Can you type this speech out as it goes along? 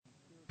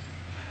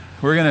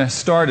We're going to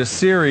start a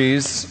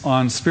series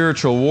on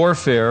spiritual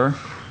warfare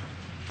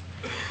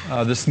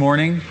this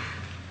morning.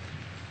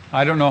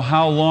 I don't know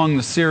how long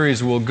the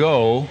series will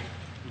go,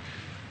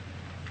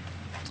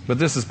 but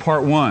this is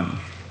part one.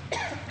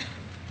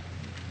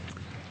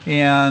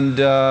 And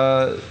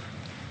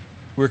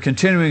we're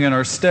continuing in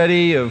our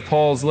study of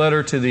Paul's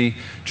letter to the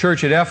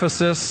church at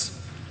Ephesus,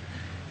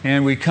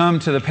 and we come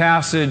to the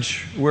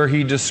passage where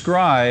he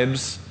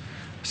describes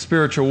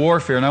spiritual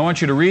warfare. And I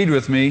want you to read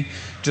with me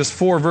just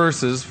 4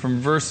 verses, from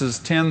verses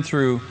 10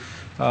 through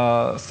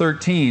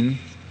 13.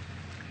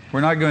 We're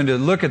not going to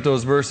look at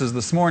those verses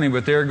this morning,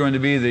 but they're going to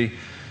be the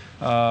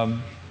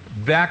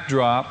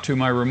backdrop to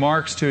my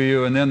remarks to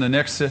you, and then the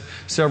next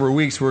several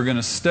weeks we're going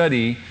to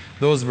study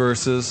those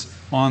verses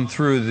on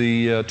through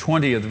the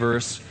 20th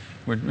verse,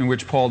 in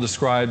which Paul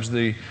describes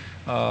the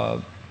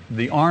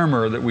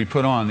armor that we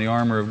put on, the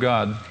armor of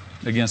God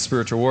against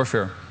spiritual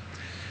warfare.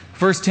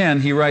 Verse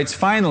 10, he writes,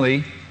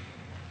 "Finally,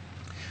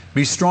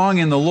 be strong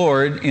in the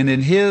Lord and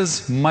in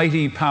His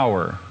mighty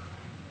power.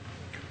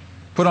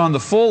 Put on the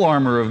full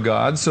armor of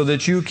God so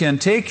that you can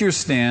take your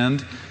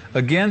stand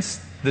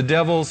against the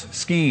devil's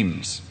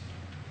schemes."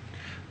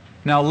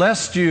 Now,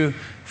 lest you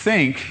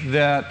think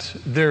that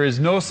there is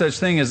no such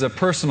thing as a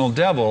personal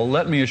devil,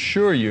 let me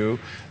assure you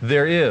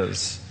there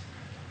is.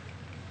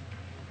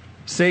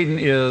 Satan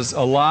is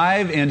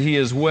alive and he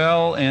is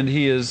well and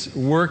he is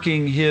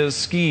working his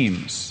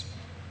schemes.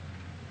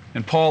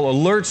 And Paul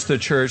alerts the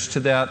church to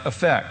that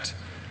effect.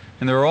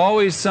 And there are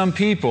always some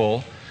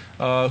people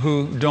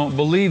who don't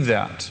believe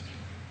that.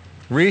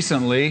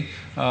 Recently,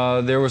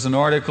 there was an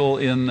article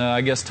in,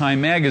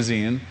 Time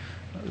magazine.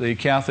 The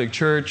Catholic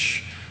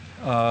Church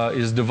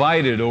is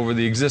divided over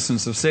the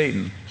existence of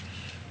Satan.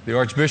 The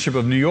Archbishop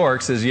of New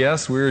York says,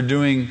 yes, we're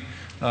doing,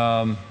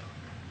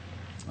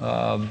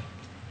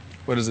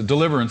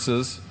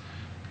 deliverances.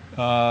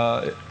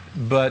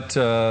 But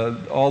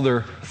all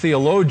their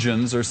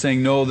theologians are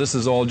saying, no, this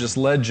is all just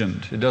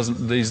legend. It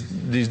doesn't.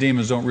 These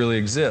demons don't really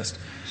exist.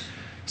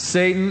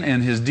 Satan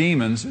and his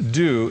demons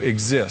do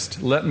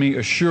exist. Let me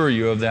assure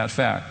you of that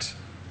fact.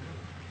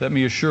 Let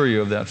me assure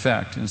you of that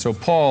fact. And so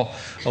Paul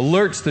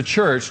alerts the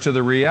church to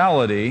the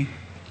reality,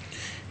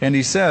 and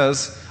he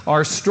says,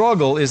 our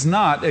struggle is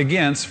not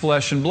against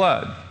flesh and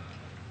blood.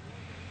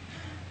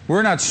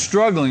 We're not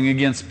struggling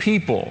against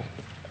people.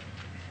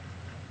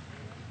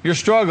 Your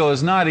struggle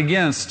is not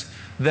against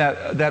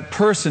that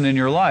person in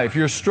your life.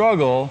 Your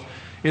struggle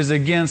is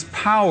against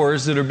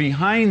powers that are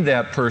behind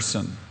that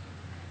person,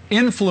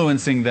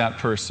 influencing that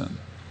person.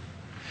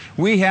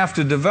 We have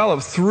to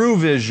develop through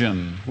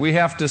vision. We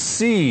have to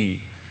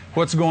see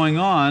what's going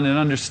on and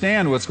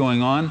understand what's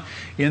going on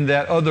in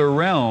that other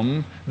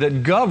realm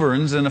that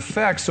governs and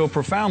affects so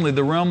profoundly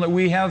the realm that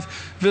we have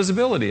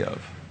visibility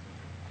of.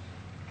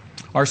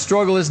 Our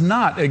struggle is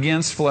not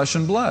against flesh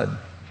and blood,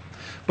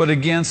 but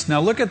against,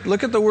 now look at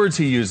the words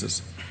he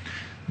uses.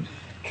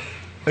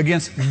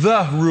 Against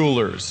the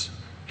rulers.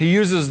 He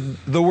uses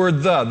the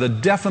word the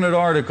definite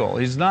article.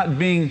 He's not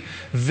being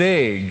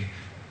vague.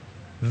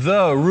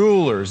 The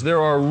rulers.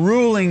 There are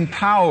ruling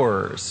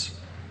powers.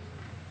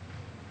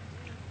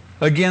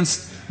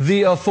 Against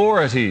the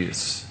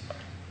authorities.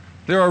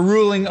 There are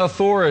ruling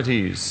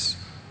authorities.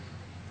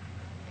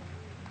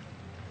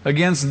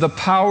 Against the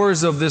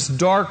powers of this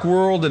dark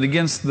world and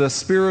against the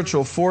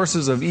spiritual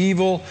forces of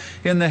evil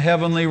in the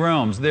heavenly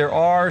realms. There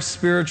are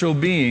spiritual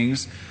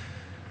beings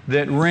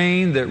that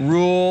reign, that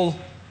rule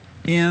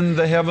in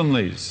the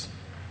heavenlies.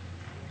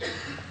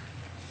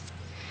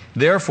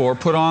 Therefore,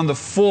 put on the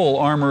full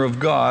armor of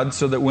God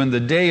so that when the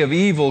day of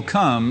evil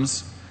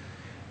comes,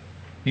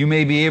 you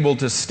may be able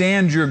to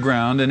stand your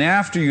ground, and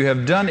after you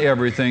have done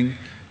everything,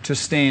 to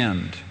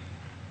stand.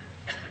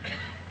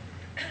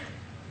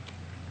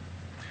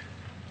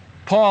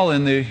 Paul,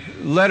 in the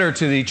letter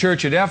to the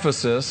church at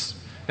Ephesus,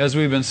 as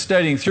we've been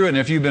studying through it, and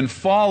if you've been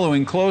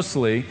following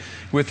closely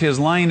with his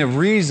line of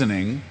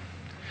reasoning,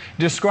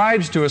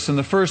 describes to us in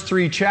the first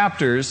 3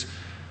 chapters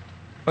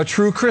a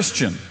true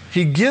Christian.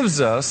 He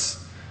gives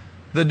us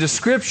the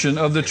description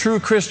of the true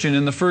Christian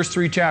in the first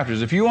 3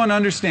 chapters. If you want to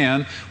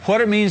understand what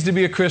it means to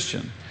be a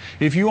Christian,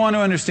 if you want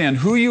to understand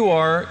who you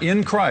are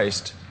in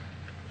Christ,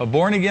 a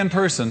born-again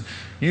person,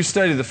 you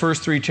study the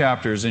first 3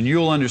 chapters and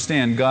you'll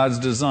understand God's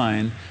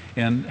design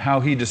and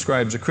how He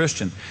describes a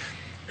Christian.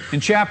 In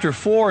chapter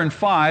 4 and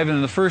 5, and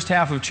in the first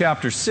half of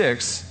chapter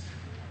 6,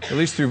 at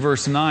least through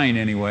verse 9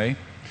 anyway,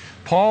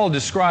 Paul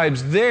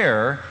describes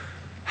there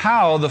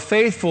how the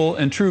faithful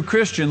and true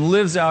Christian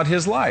lives out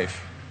his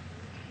life.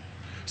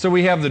 So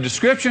we have the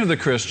description of the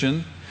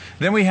Christian,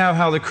 then we have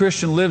how the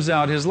Christian lives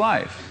out his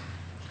life.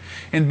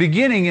 And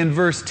beginning in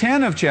verse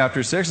 10 of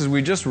chapter 6, as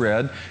we just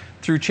read,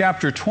 through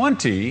chapter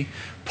 20,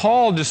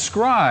 Paul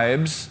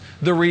describes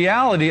the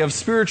reality of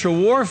spiritual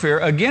warfare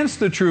against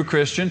the true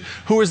Christian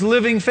who is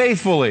living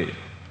faithfully.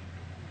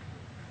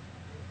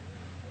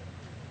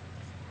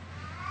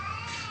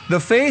 The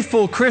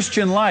faithful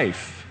Christian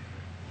life.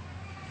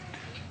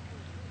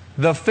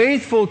 The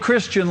faithful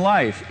Christian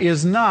life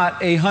is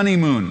not a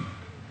honeymoon.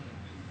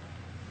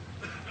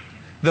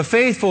 The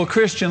faithful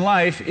Christian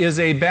life is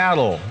a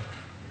battle.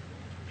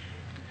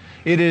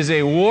 It is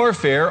a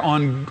warfare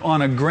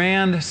on a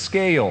grand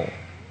scale.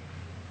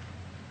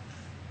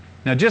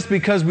 Now, just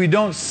because we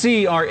don't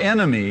see our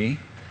enemy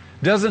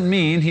doesn't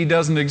mean he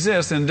doesn't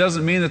exist, and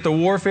doesn't mean that the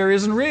warfare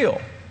isn't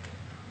real.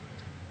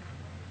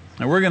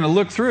 Now, we're going to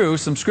look through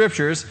some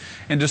scriptures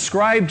and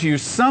describe to you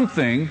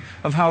something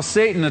of how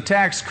Satan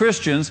attacks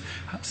Christians,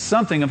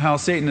 something of how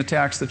Satan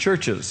attacks the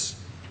churches.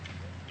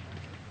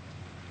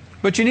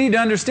 But you need to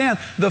understand,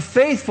 the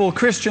faithful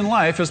Christian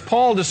life, as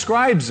Paul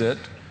describes it,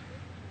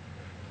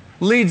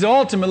 leads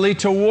ultimately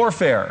to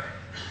warfare.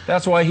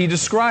 That's why he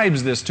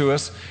describes this to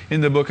us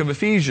in the book of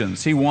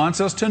Ephesians. He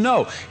wants us to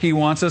know. He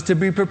wants us to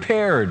be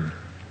prepared.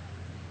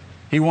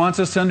 He wants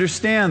us to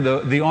understand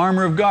the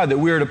armor of God that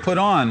we are to put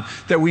on,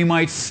 that we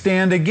might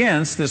stand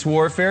against this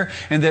warfare,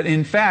 and that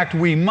in fact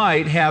we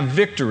might have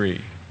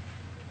victory.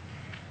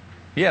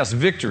 Yes,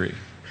 victory.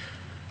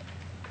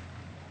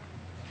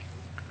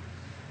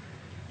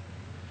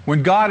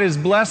 When God is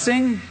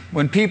blessing,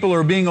 when people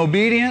are being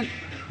obedient,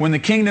 when the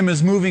kingdom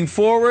is moving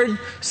forward,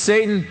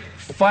 Satan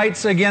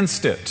fights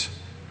against it.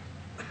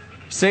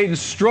 Satan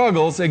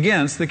struggles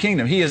against the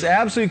kingdom. He is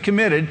absolutely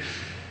committed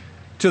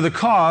to the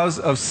cause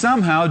of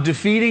somehow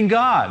defeating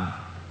God.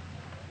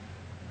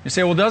 You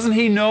say, well, doesn't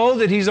he know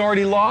that he's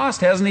already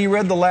lost? Hasn't he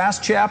read the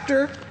last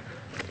chapter?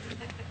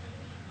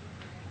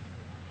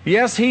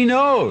 Yes, he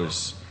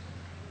knows.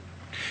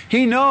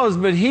 He knows,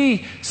 but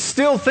he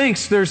still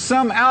thinks there's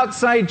some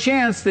outside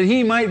chance that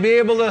he might be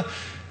able to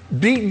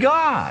beat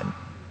God.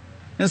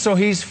 And so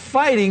he's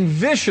fighting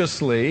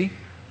viciously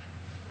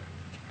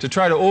to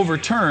try to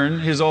overturn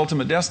his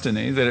ultimate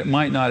destiny, that it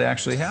might not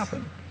actually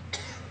happen.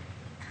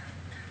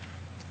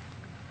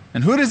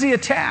 And who does he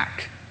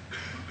attack?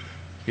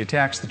 He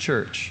attacks the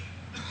church.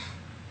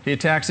 He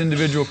attacks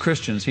individual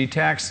Christians. He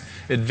attacks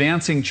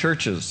advancing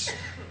churches.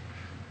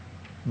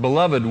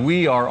 Beloved,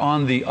 we are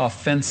on the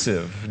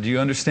offensive. Do you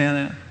understand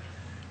that?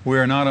 We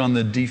are not on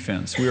the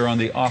defense. We are on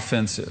the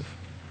offensive.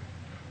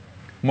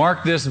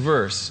 Mark this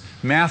verse,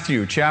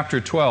 Matthew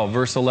chapter 12,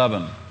 verse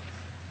 11.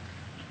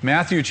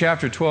 Matthew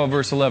chapter 12,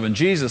 verse 11.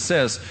 Jesus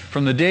says,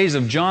 from the days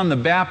of John the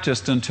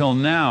Baptist until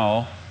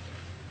now,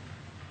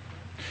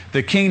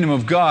 the kingdom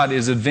of God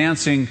is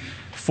advancing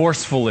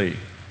forcefully.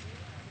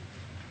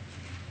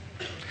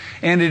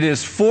 And it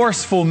is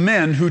forceful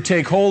men who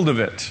take hold of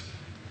it.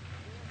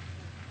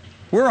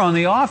 We're on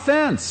the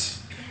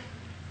offense.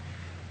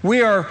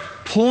 We are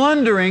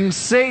plundering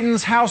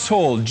Satan's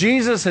household.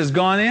 Jesus has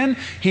gone in,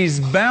 he's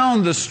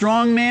bound the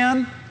strong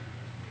man,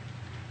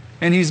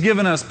 and he's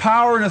given us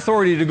power and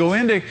authority to go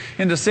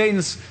into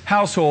Satan's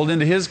household,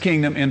 into his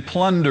kingdom, and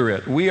plunder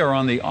it. We are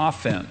on the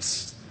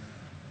offense.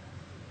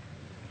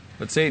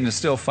 But Satan is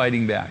still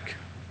fighting back.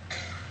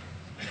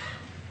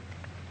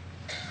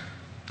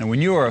 And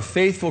when you are a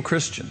faithful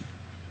Christian,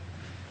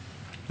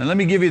 and let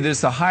me give you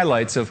the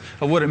highlights of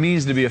what it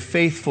means to be a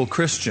faithful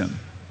Christian.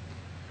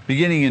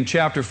 Beginning in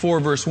chapter 4,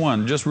 verse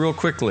 1, just real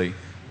quickly.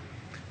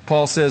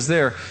 Paul says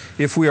there,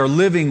 if we are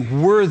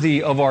living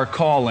worthy of our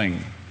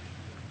calling.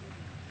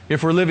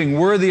 If we're living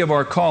worthy of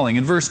our calling.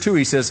 In verse 2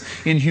 he says,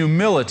 in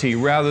humility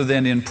rather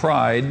than in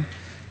pride.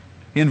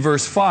 In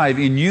verse 5,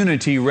 in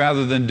unity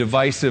rather than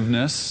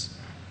divisiveness.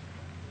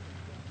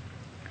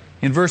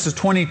 In verses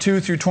 22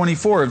 through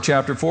 24 of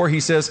chapter 4, he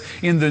says,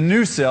 in the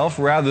new self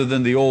rather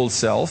than the old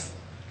self.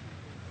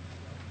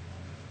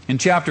 In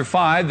chapter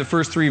 5, the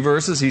first 3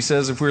 verses, he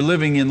says, if we're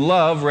living in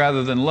love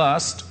rather than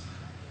lust.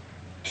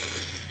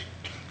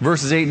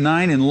 Verses 8 and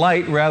 9, in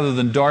light rather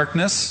than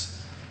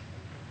darkness.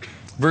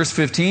 Verse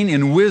 15,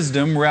 in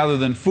wisdom rather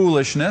than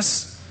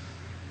foolishness.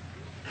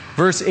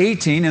 Verse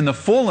 18, in the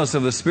fullness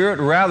of the Spirit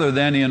rather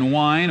than in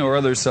wine or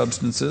other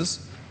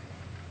substances.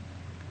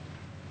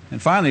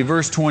 And finally,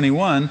 verse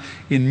 21,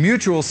 in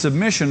mutual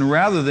submission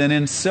rather than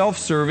in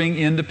self-serving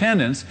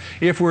independence.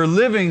 If we're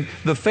living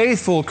the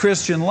faithful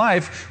Christian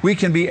life, we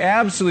can be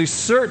absolutely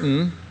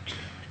certain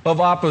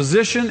of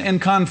opposition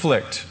and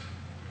conflict.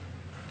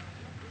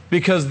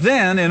 Because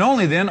then, and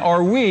only then,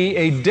 are we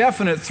a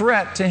definite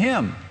threat to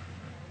him.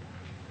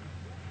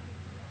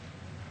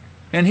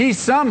 And he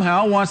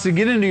somehow wants to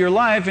get into your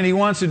life and he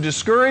wants to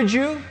discourage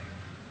you.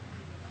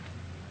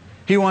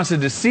 He wants to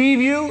deceive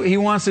you. He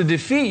wants to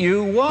defeat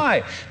you.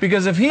 Why?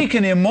 Because if he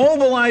can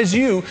immobilize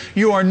you,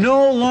 you are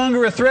no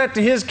longer a threat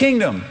to his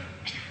kingdom.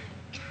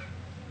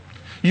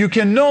 You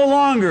can no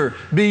longer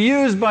be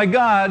used by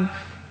God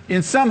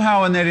in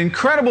that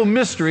incredible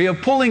mystery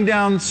of pulling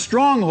down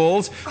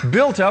strongholds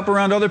built up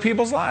around other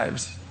people's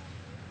lives.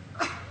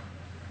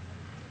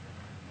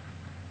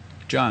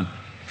 John,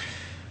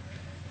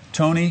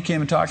 Tony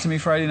came and talked to me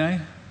Friday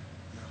night.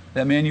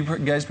 That man you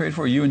guys prayed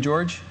for, you and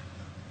George.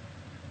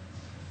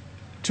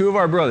 2 of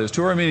our brothers,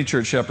 2 of our mini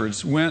church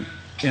shepherds, went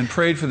and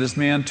prayed for this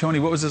man. Tony,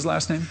 what was his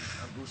last name?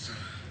 Ambrosio.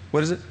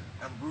 What is it?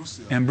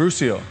 Ambrosio.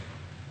 Ambrosio.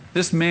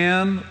 This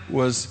man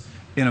was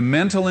in a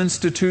mental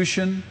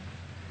institution.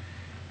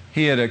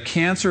 He had a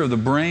cancer of the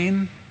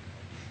brain.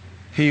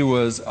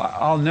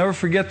 I'll never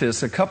forget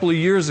this. A couple of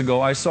years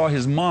ago, I saw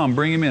his mom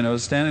bring him in. I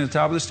was standing at the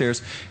top of the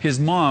stairs. His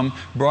mom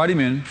brought him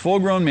in,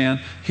 full-grown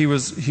man. He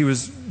was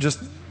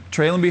just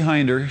trailing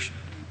behind her.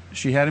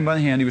 She had him by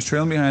the hand. He was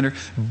trailing behind her,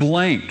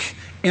 blank,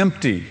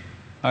 empty.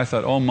 I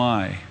thought, oh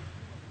my.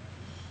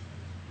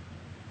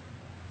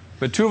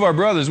 But two of our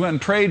brothers went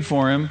and prayed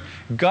for him.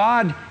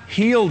 God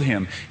healed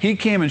him. He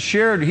came and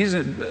shared. He's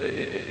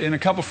in a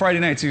couple Friday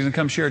nights, he's going to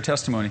come share a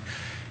testimony.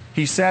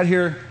 He sat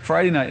here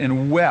Friday night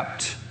and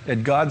wept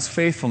at God's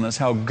faithfulness,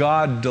 how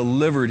God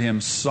delivered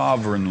him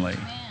sovereignly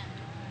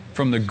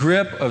from the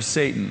grip of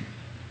Satan.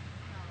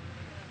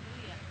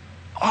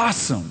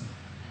 Awesome.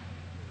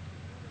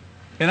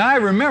 And I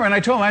remember, and I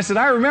told him, I said,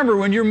 I remember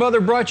when your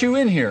mother brought you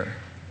in here.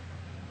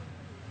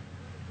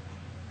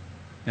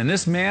 And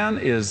this man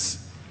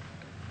is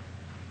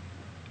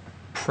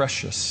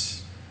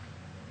precious.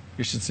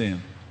 You should see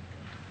him.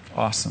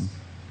 Awesome.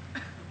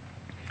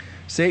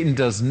 Satan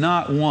does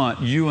not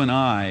want you and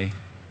I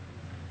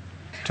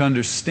to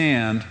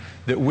understand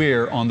that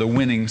we're on the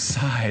winning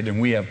side and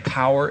we have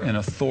power and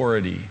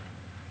authority.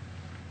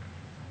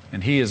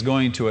 And he is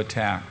going to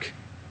attack.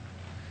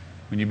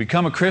 When you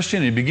become a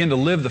Christian and you begin to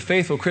live the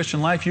faithful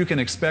Christian life, you can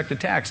expect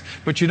attacks,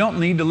 but you don't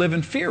need to live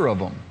in fear of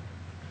them.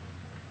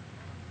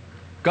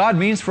 God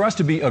means for us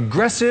to be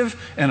aggressive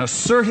and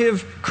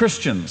assertive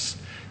Christians,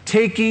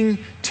 taking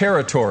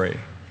territory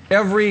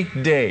every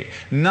day,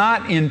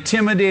 not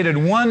intimidated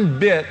one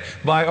bit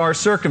by our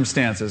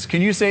circumstances.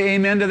 Can you say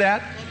amen to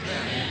that?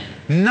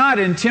 Amen. Not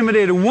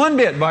intimidated one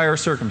bit by our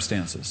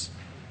circumstances.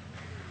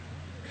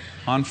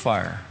 On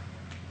fire.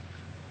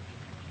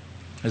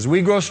 As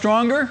we grow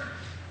stronger,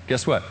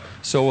 guess what?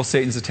 So will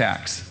Satan's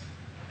attacks.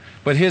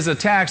 But his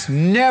attacks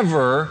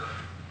never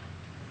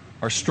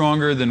are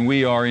stronger than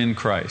we are in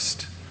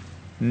Christ.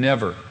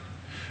 Never.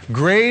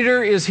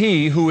 Greater is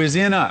he who is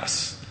in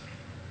us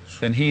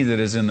than he that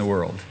is in the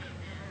world.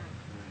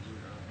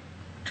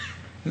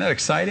 Isn't that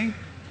exciting?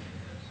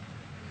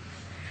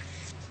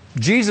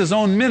 Jesus'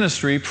 own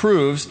ministry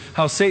proves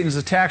how Satan's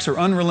attacks are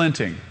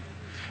unrelenting.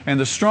 And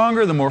the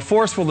stronger, the more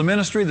forceful the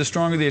ministry, the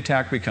stronger the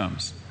attack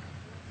becomes.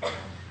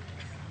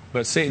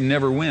 But Satan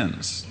never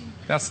wins.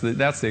 That's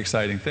the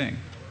exciting thing.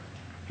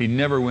 He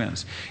never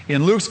wins.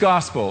 In Luke's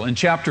Gospel, in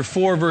chapter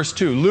 4, verse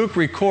 2, Luke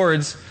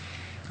records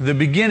the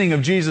beginning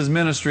of Jesus'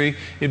 ministry.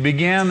 It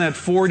began that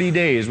 40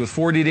 days, with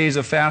 40 days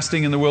of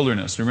fasting in the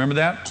wilderness. Remember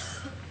that?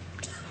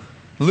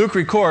 Luke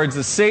records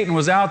that Satan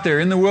was out there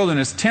in the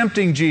wilderness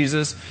tempting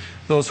Jesus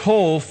those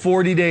whole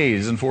 40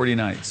 days and 40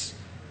 nights.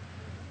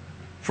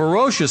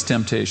 Ferocious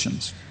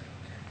temptations.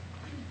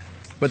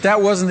 But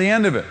that wasn't the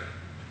end of it.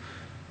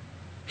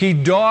 He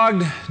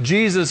dogged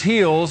Jesus'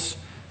 heels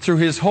through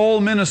his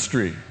whole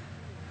ministry.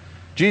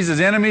 Jesus'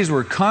 enemies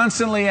were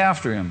constantly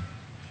after him,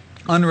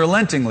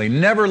 unrelentingly,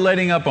 never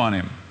letting up on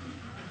him.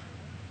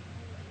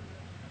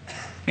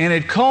 And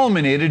it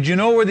culminated, you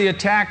know where the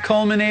attack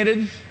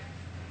culminated?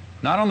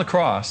 Not on the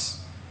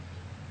cross.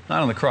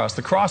 Not on the cross.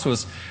 The cross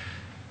was,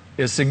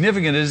 as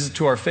significant as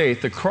to our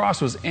faith, the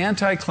cross was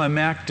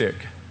anticlimactic.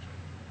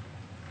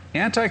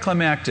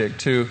 Anticlimactic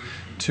to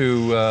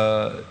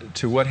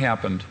what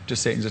happened to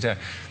Satan's attack.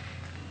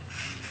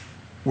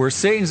 Where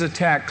Satan's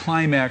attack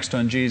climaxed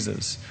on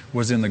Jesus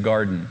was in the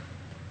garden.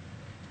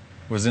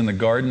 Was in the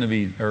Garden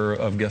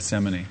of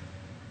Gethsemane.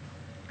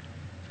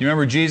 You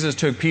remember Jesus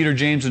took Peter,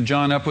 James, and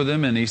John up with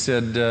him, and he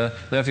said,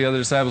 left the other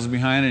disciples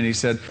behind, and he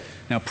said,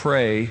 now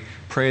pray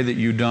that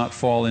you don't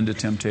fall into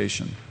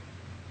temptation.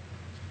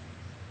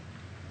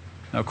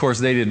 Now, of course,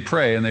 they didn't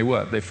pray, and they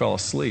what? They fell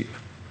asleep.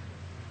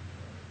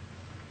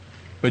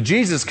 But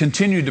Jesus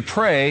continued to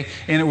pray,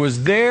 and it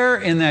was there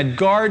in that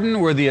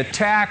garden where the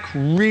attack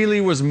really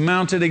was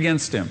mounted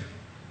against him.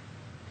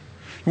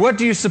 What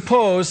do you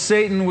suppose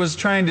Satan was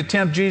trying to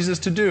tempt Jesus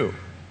to do?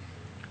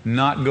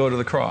 Not go to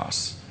the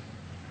cross.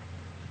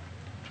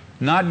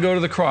 Not go to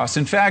the cross.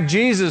 In fact,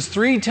 Jesus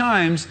 3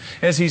 times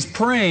as he's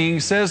praying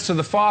says to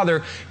the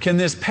Father, can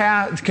this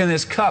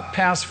cup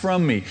pass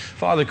from me?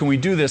 Father, can we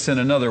do this in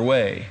another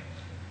way?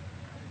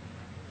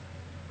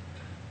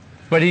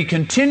 But he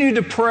continued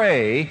to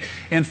pray,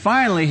 and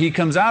finally he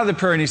comes out of the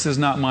prayer and he says,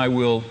 not my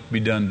will be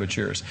done but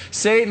yours.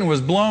 Satan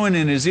was blowing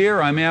in his ear,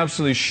 I'm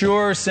absolutely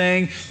sure,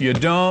 saying, you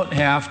don't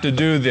have to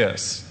do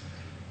this.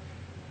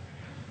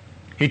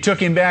 He took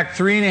him back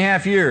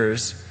 3.5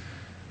 years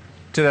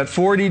to that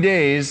 40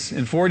 days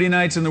and 40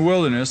 nights in the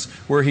wilderness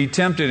where he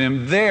tempted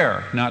him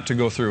there not to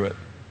go through it.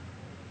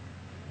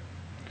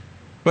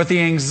 But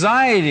the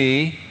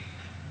anxiety,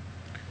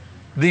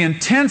 the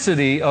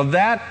intensity of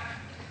that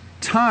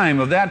time,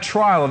 of that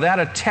trial, of that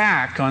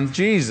attack on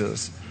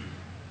Jesus,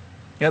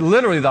 at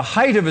literally the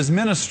height of his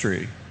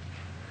ministry,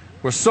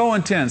 was so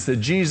intense that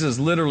Jesus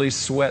literally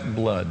sweat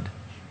blood.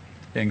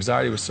 The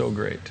anxiety was so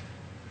great.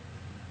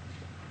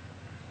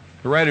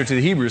 The writer to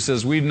the Hebrews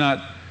says, we've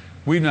not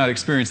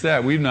experienced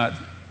that. We've not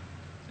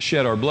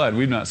shed our blood.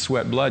 We've not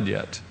sweat blood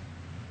yet.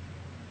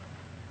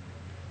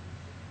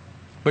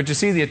 But you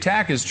see, the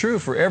attack is true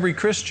for every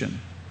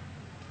Christian.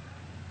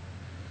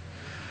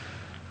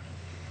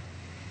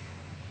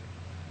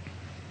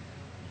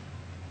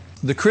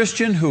 The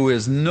Christian who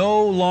is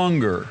no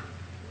longer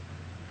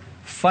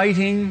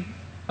fighting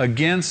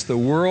against the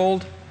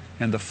world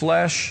and the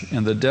flesh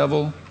and the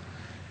devil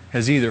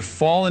has either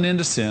fallen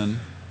into sin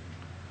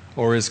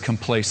or is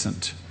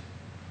complacent.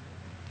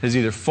 Has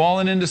either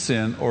fallen into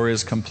sin or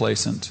is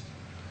complacent.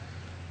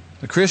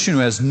 The Christian who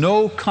has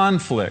no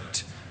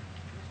conflict,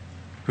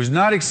 who's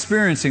not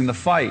experiencing the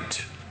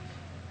fight,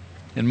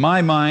 in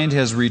my mind,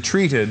 has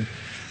retreated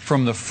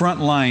from the front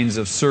lines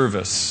of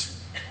service.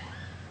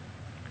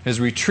 Has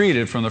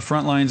retreated from the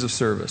front lines of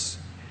service.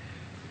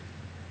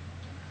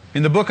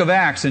 In the book of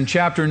Acts, in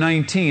chapter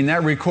 19,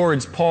 that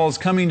records Paul's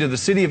coming to the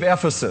city of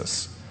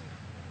Ephesus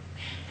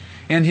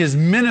and his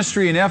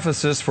ministry in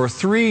Ephesus for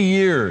 3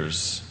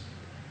 years.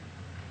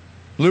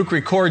 Luke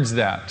records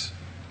that.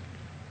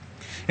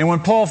 And when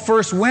Paul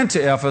first went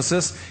to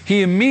Ephesus,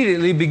 he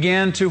immediately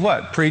began to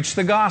what? Preach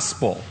the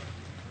gospel.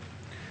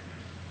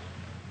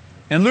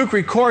 And Luke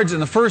records in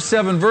the first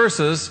 7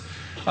 verses,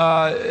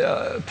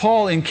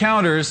 Paul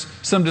encounters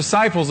some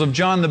disciples of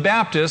John the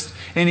Baptist,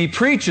 and he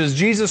preaches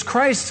Jesus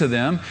Christ to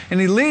them,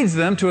 and he leads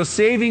them to a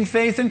saving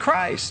faith in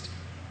Christ.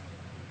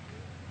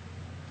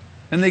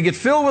 And they get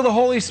filled with the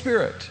Holy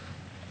Spirit.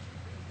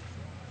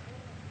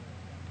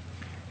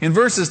 In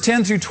verses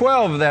 10 through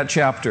 12 of that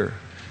chapter,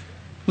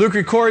 Luke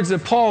records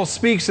that Paul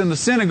speaks in the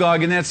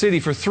synagogue in that city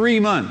for 3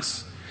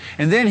 months.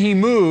 And then he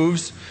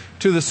moves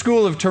to the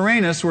school of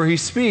Tyrannus, where he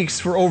speaks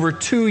for over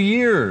 2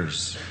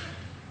 years.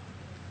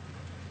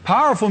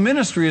 Powerful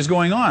ministry is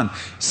going on.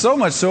 So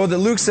much so that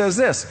Luke says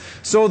this,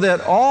 so that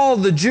all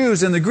the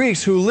Jews and the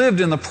Greeks who lived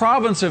in the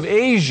province of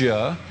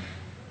Asia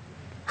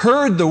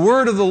heard the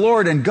word of the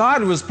Lord, and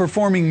God was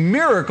performing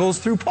miracles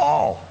through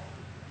Paul.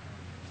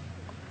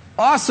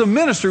 Awesome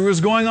ministry was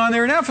going on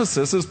there in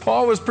Ephesus as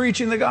Paul was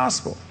preaching the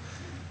gospel.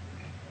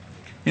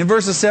 In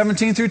verses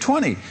 17 through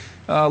 20,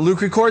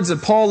 Luke records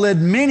that Paul led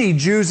many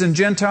Jews and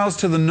Gentiles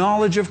to the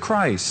knowledge of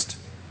Christ.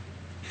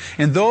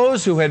 And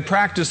those who had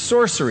practiced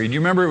sorcery, do you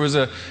remember it was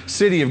a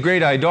city of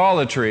great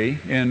idolatry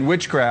and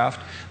witchcraft?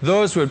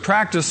 Those who had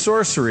practiced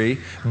sorcery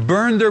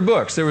burned their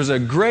books. There was a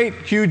great,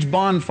 huge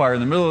bonfire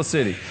in the middle of the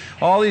city.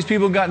 All these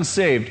people gotten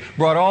saved,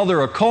 brought all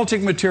their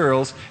occultic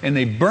materials, and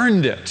they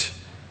burned it.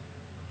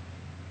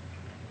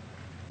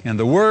 And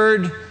the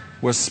word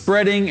was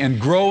spreading and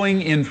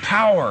growing in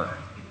power.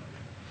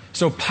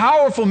 So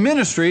powerful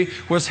ministry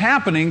was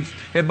happening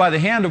by the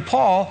hand of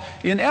Paul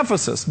in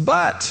Ephesus.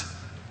 But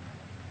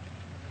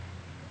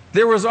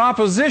there was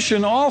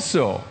opposition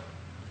also.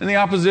 And the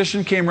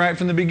opposition came right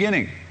from the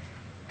beginning.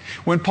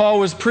 When Paul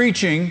was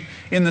preaching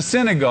in the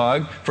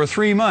synagogue for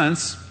 3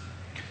 months,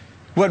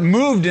 what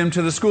moved him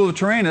to the school of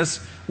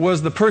Tyrannus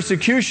was the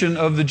persecution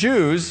of the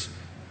Jews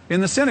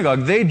in the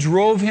synagogue. They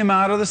drove him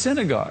out of the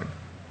synagogue.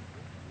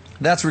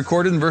 That's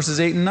recorded in verses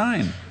 8 and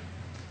 9.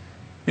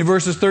 In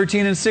verses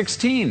 13 and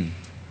 16,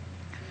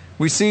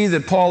 we see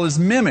that Paul is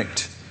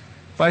mimicked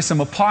by some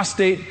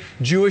apostate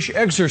Jewish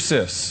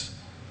exorcists.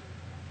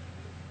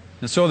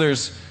 And so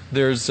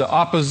there's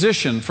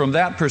opposition from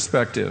that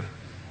perspective.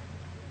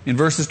 In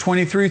verses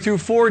 23 through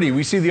 40,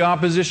 we see the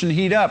opposition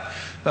heat up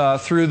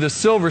through the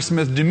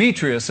silversmith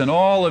Demetrius and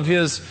all of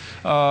his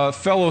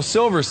fellow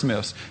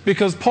silversmiths,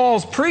 because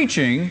Paul's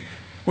preaching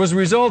was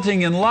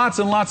resulting in lots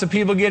and lots of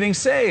people getting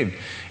saved.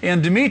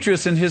 And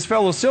Demetrius and his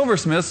fellow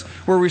silversmiths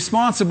were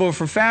responsible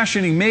for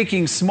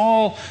making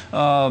small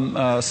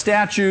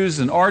statues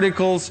and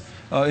articles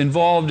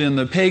involved in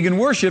the pagan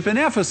worship in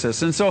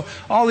Ephesus. And so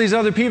all these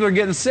other people are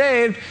getting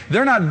saved.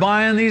 They're not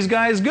buying these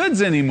guys'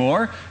 goods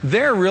anymore.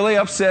 They're really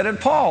upset at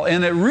Paul.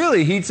 And it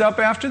really heats up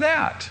after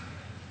that.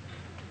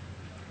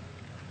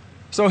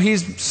 So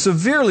he's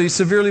severely,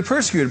 severely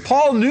persecuted.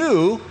 Paul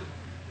knew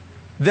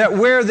that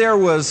where there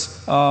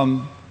was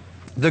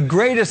the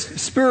greatest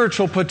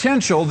spiritual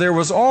potential, there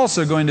was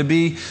also going to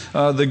be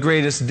the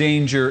greatest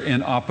danger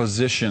and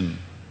opposition.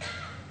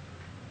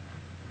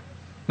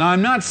 Now,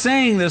 I'm not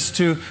saying this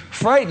to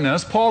frighten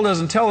us. Paul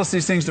doesn't tell us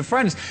these things to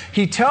frighten us.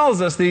 He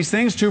tells us these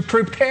things to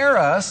prepare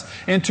us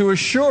and to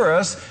assure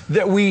us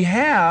that we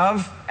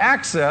have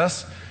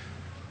access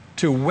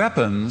to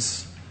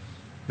weapons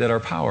that are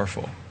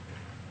powerful,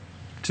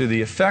 to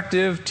the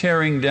effective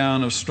tearing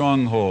down of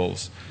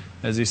strongholds,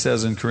 as he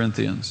says in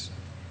Corinthians.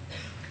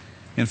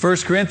 In 1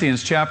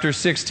 Corinthians chapter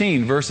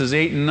 16, verses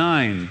 8 and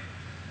 9,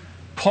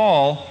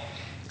 Paul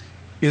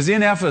is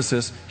in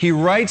Ephesus. He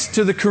writes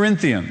to the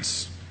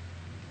Corinthians.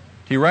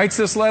 He writes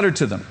this letter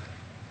to them.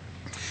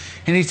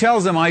 And he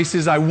tells them, he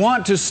says, I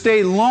want to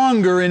stay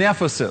longer in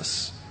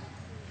Ephesus.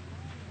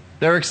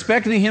 They're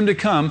expecting him to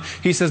come.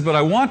 He says, but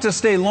I want to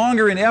stay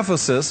longer in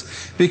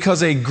Ephesus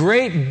because a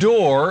great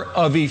door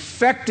of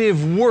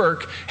effective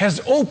work has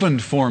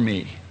opened for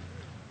me.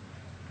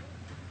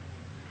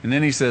 And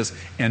then he says,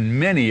 and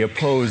many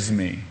oppose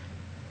me.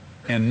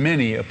 And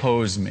many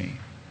oppose me.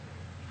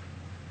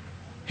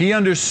 He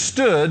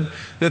understood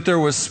that there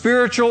was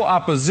spiritual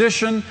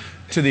opposition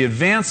to the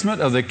advancement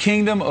of the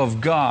kingdom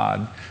of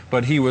God,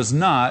 but he was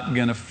not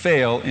going to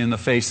fail in the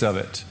face of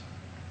it.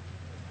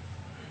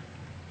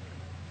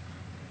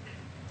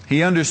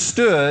 He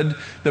understood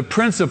the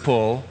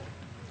principle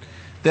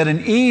that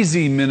an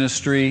easy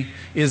ministry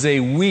is a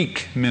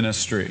weak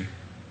ministry.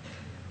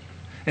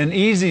 An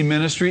easy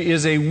ministry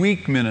is a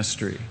weak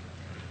ministry.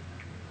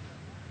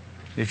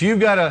 If you've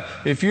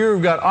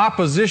got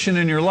opposition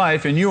in your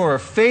life and you are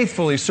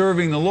faithfully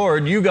serving the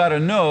Lord, you've got to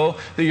know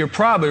that you're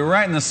probably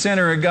right in the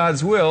center of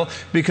God's will,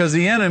 because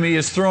the enemy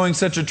is throwing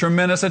such a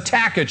tremendous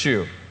attack at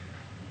you.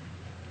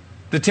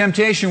 The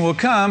temptation will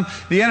come.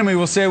 The enemy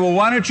will say, well,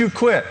 why don't you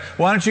quit?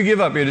 Why don't you give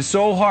up? It is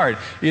so hard.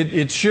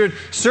 It should,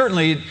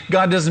 certainly,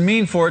 God doesn't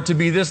mean for it to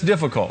be this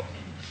difficult.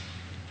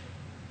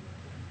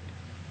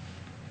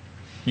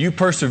 You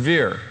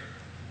persevere.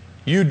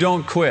 You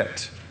don't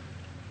quit.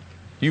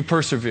 You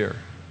persevere.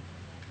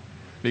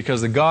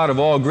 Because the God of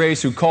all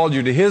grace, who called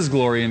you to His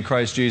glory in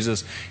Christ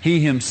Jesus,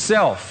 He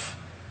Himself,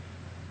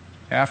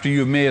 after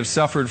you may have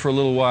suffered for a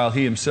little while,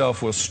 He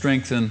Himself will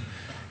strengthen,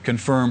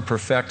 confirm,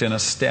 perfect, and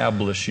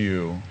establish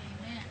you. Amen.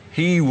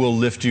 He will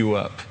lift you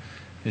up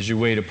as you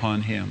wait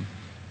upon Him,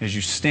 as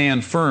you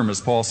stand firm, as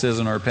Paul says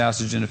in our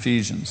passage in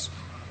Ephesians.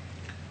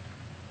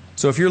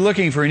 So if you're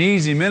looking for an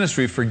easy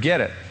ministry,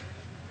 forget it.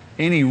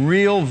 Any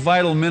real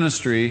vital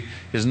ministry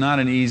is not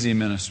an easy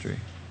ministry.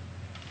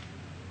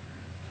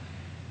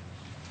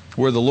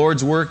 Where the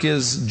Lord's work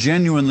is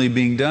genuinely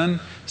being done,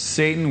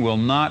 Satan will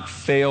not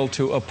fail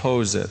to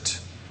oppose it.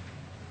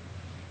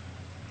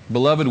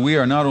 Beloved, we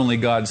are not only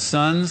God's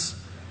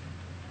sons,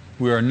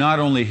 we are not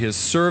only His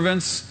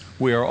servants,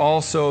 we are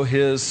also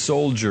His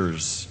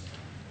soldiers.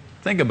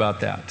 Think about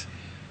that.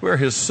 We are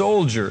His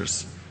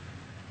soldiers.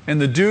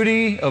 And the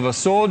duty of a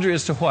soldier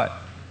is to what?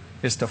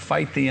 Is to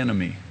fight the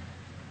enemy.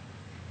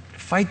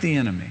 Fight the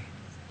enemy.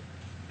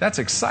 That's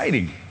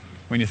exciting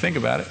when you think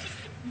about it.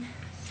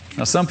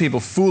 Now, some people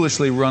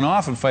foolishly run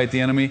off and fight the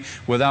enemy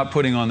without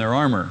putting on their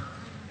armor,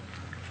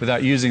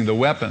 without using the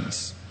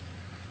weapons.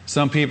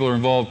 Some people are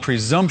involved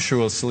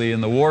presumptuously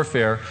in the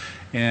warfare,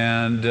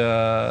 and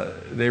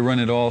they run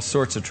into all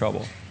sorts of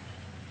trouble.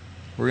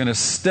 We're going to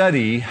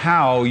study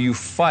how you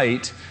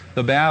fight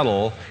the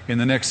battle in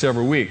the next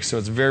several weeks, so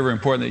it's very, very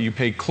important that you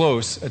pay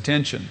close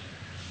attention.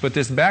 But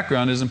this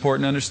background is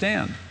important to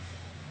understand.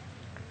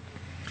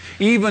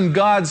 Even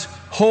God's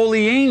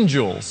holy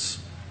angels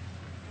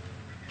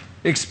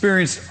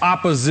experienced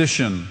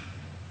opposition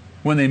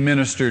when they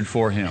ministered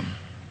for Him.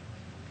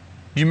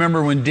 Do you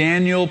remember when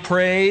Daniel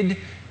prayed?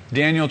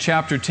 Daniel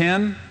chapter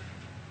 10,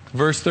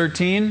 verse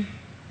 13.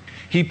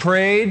 He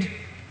prayed,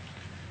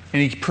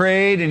 and he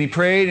prayed, and he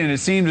prayed, and it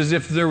seemed as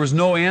if there was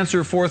no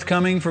answer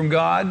forthcoming from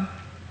God.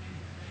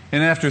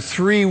 And after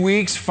 3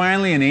 weeks,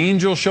 finally an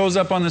angel shows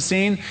up on the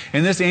scene,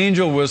 and this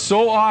angel was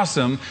so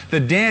awesome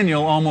that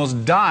Daniel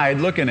almost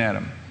died looking at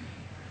him.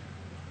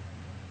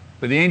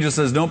 But the angel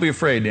says, don't be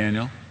afraid,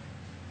 Daniel.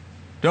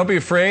 Don't be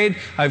afraid.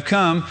 I've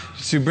come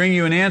to bring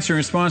you an answer in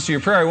response to your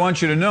prayer. I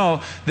want you to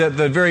know that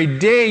the very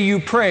day you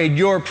prayed,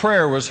 your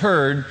prayer was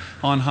heard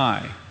on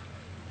high.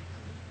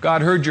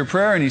 God heard your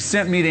prayer and He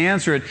sent me to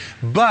answer it.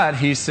 But,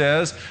 He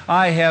says,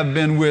 I have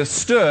been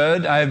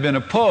withstood, I have been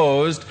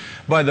opposed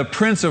by the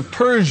prince of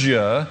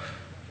Persia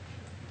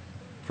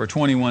for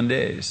 21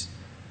 days.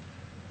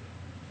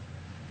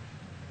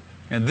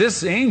 And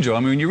this angel,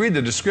 when you read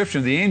the description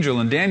of the angel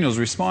and Daniel's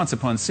response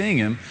upon seeing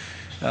him,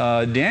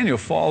 Daniel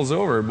falls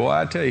over. Boy,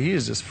 I tell you, he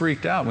is just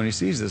freaked out when he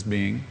sees this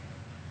being.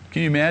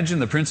 Can you imagine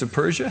the prince of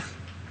Persia,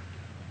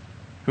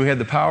 who had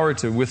the power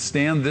to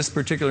withstand this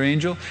particular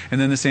angel?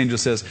 And then this angel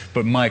says,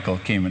 but Michael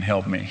came and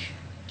helped me.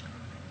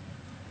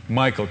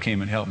 Michael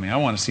came and helped me. I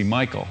want to see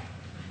Michael.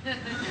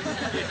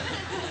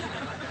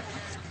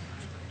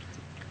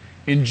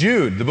 In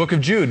Jude, the book of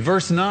Jude,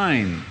 verse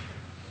 9,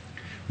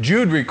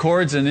 Jude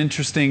records an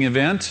interesting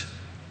event.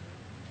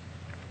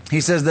 He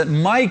says that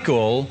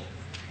Michael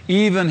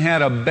even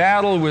had a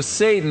battle with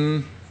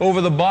Satan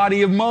over the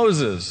body of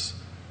Moses.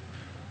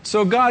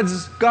 So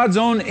God's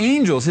own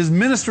angels, His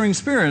ministering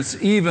spirits,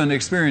 even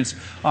experience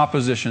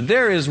opposition.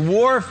 There is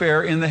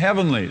warfare in the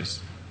heavenlies.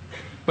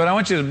 But I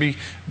want you to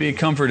be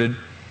comforted.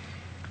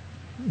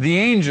 The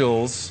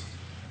angels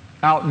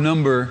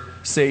outnumber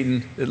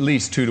Satan at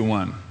least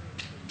 2-1.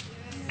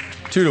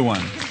 2-1.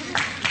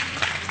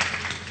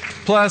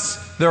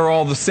 Plus, they're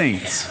all the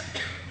saints.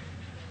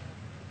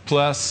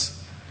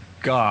 Plus,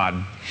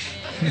 God.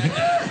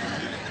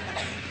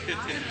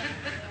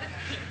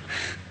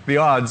 The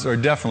odds are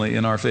definitely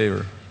in our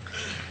favor.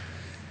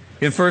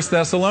 In 1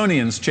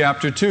 Thessalonians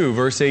chapter 2,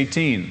 verse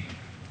 18,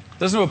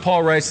 listen to what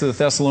Paul writes to the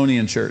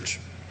Thessalonian church.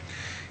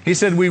 He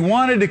said, we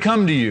wanted to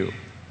come to you.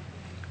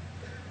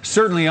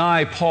 Certainly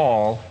I,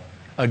 Paul,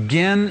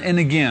 again and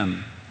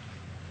again.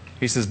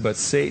 He says, but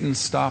Satan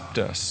stopped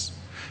us.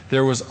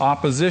 There was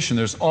opposition.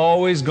 There's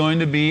always going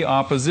to be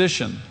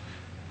opposition.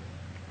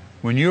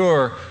 When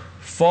you're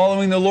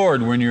following the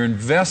Lord, when you're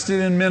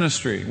invested in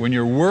ministry, when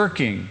you're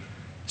working,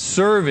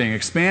 serving,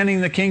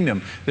 expanding the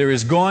kingdom, there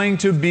is going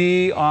to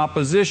be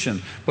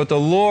opposition. But the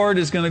Lord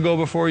is going to go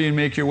before you and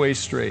make your way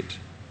straight.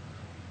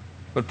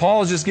 But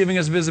Paul is just giving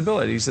us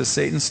visibility. He says,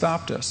 Satan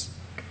stopped us.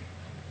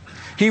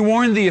 He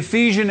warned the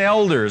Ephesian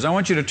elders. I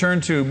want you to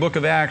turn to the book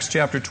of Acts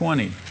chapter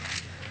 20.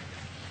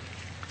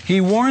 He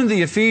warned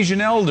the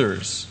Ephesian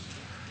elders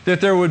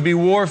that there would be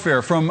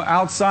warfare from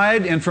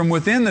outside and from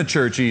within the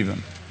church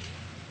even.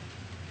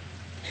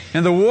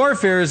 And the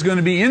warfare is going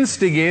to be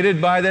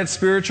instigated by that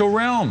spiritual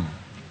realm.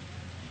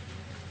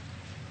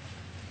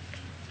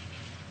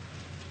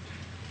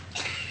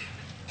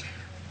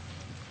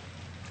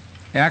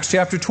 Acts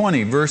chapter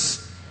 20,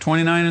 verse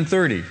 29 and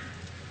 30.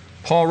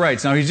 Paul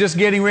writes, now he's just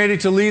getting ready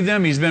to leave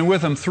them. He's been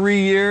with them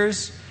 3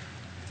 years.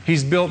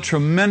 He's built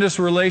tremendous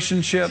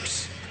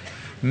relationships.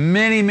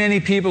 Many, many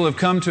people have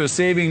come to a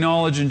saving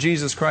knowledge in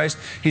Jesus Christ.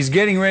 He's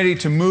getting ready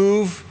to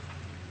move.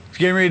 He's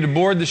getting ready to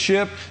board the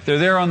ship. They're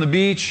there on the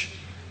beach.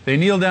 They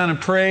kneel down and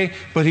pray,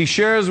 but he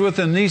shares with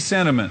them these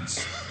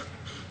sentiments.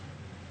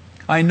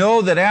 I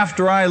know that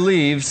after I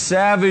leave,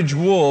 savage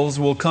wolves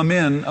will come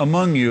in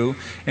among you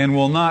and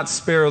will not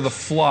spare the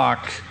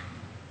flock.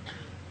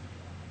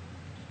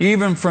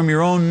 Even from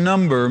your own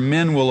number,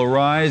 men will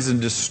arise and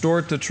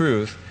distort the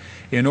truth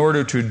in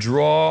order to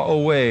draw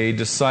away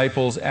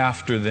disciples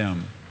after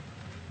them.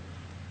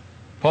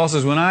 Paul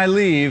says, when I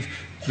leave,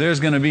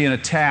 there's going to be an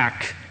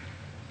attack.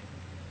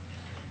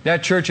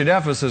 That church at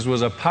Ephesus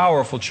was a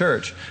powerful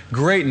church.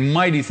 Great and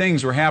mighty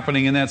things were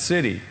happening in that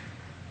city.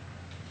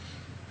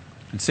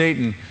 And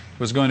Satan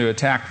was going to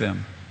attack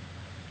them.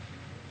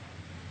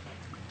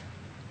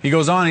 He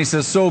goes on, he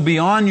says, so be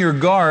on your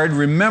guard.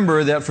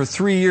 Remember that for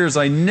 3 years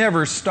I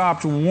never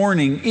stopped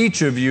warning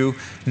each of you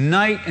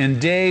night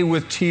and day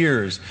with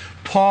tears.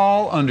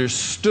 Paul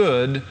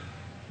understood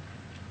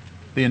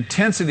the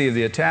intensity of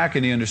the attack,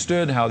 and he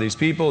understood how these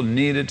people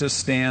needed to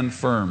stand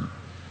firm.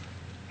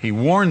 He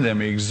warned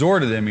them, he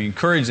exhorted them, he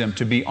encouraged them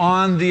to be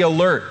on the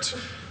alert.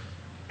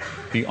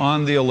 Be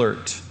on the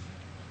alert.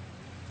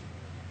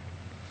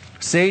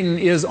 Satan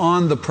is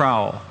on the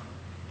prowl.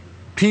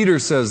 Peter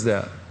says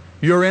that.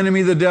 Your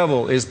enemy, the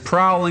devil, is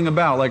prowling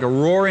about like a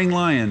roaring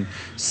lion,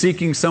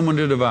 seeking someone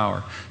to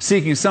devour,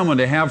 seeking someone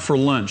to have for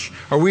lunch.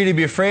 Are we to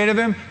be afraid of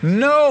him?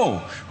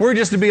 No! We're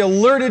just to be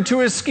alerted to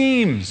his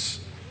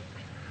schemes.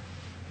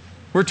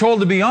 We're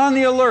told to be on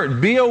the alert,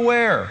 be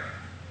aware.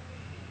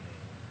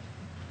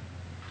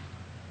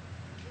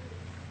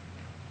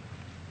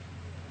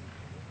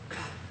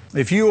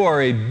 If you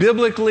are a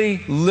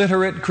biblically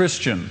literate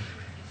Christian,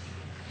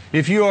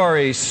 if you are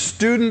a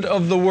student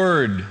of the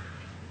Word,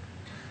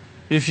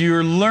 if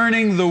you're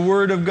learning the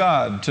Word of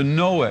God, to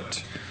know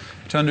it,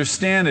 to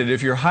understand it,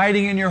 if you're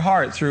hiding in your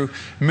heart through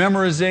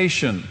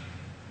memorization,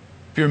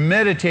 if you're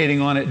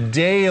meditating on it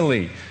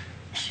daily,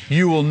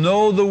 you will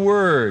know the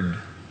Word.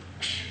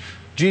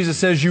 Jesus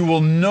says you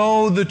will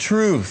know the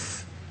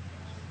truth.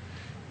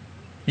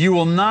 You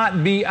will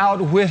not be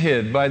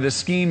outwitted by the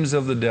schemes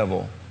of the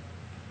devil.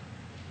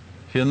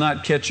 He'll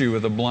not catch you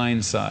with a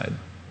blind side.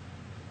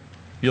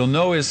 You'll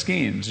know his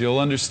schemes. You'll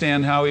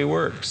understand how he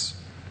works.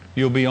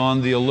 You'll be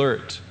on the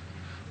alert.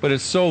 But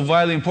it's so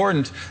vitally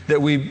important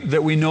that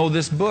we know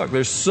this book.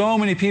 There's so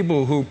many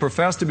people who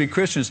profess to be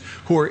Christians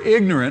who are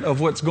ignorant of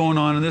what's going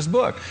on in this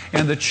book.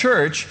 And the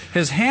church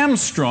has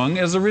hamstrung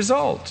as a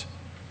result.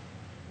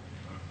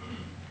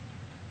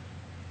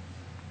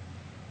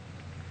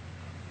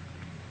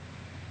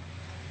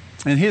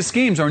 And his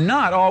schemes are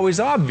not always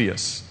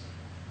obvious.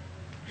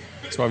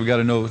 That's why we've got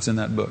to know what's in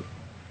that book.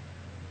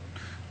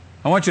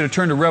 I want you to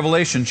turn to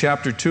Revelation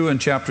chapter 2 and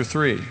chapter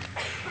 3.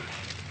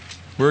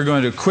 We're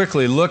going to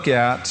quickly look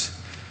at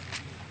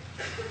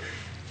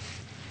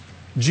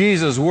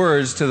Jesus'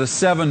 words to the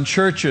 7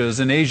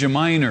 churches in Asia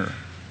Minor.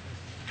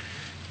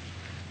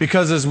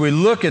 Because as we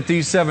look at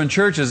these 7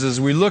 churches, as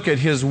we look at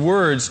his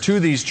words to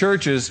these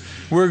churches,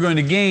 we're going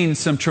to gain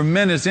some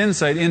tremendous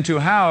insight into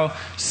how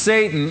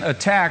Satan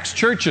attacks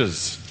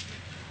churches.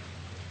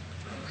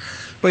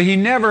 But he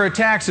never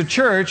attacks a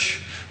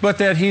church, but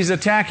that he's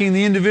attacking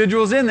the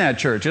individuals in that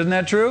church. Isn't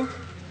that true?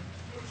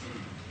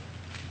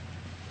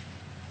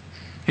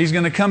 He's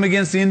going to come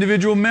against the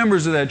individual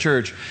members of that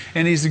church,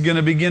 and he's going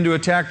to begin to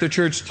attack the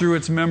church through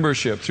its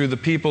membership, through the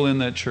people in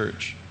that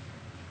church.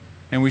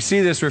 And we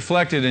see this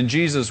reflected in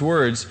Jesus'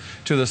 words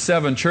to the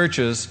 7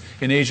 churches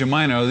in Asia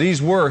Minor.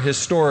 These were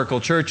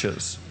historical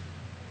churches.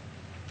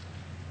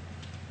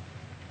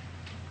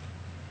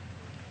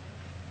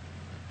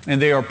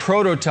 And they are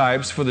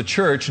prototypes for the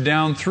church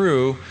down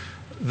through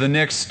the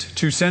next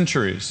 2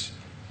 centuries.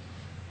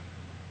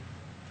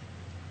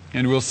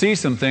 And we'll see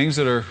some things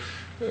that are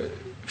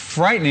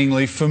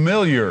frighteningly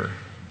familiar.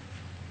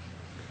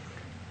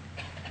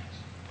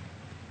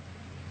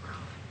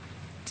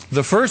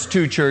 The first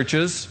 2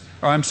 churches,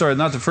 or I'm sorry,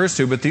 not the first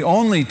 2, but the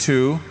only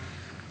 2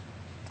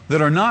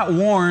 that are not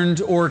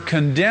warned or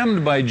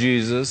condemned by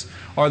Jesus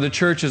are the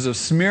churches of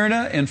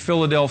Smyrna and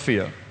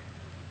Philadelphia.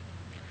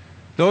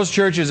 Those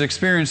churches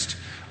experienced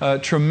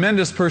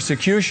tremendous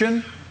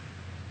persecution.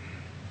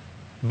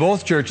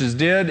 Both churches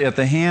did at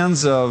the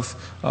hands of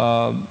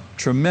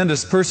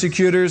tremendous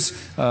persecutors.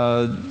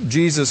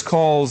 Jesus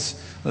calls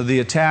the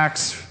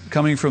attacks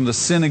coming from the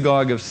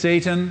synagogue of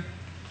Satan.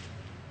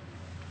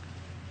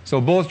 So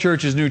both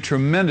churches knew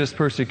tremendous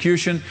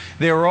persecution.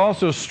 They were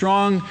also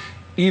strong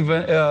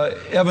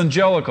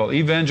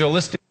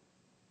evangelistic.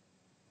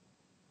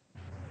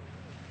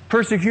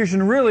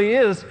 Persecution really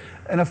is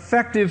an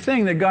effective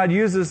thing that God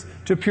uses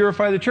to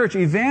purify the church.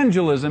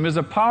 Evangelism is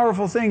a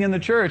powerful thing in the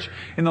church,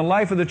 in the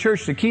life of the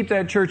church, to keep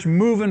that church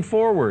moving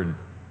forward.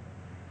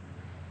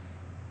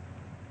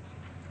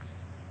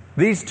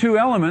 These two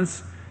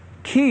elements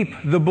keep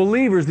the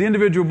believers, the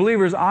individual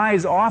believers'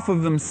 eyes off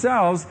of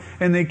themselves,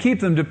 and they keep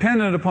them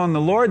dependent upon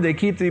the Lord. They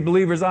keep the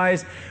believers'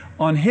 eyes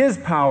on His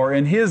power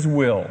and His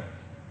will.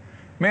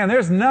 Man,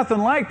 there's nothing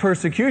like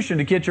persecution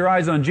to get your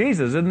eyes on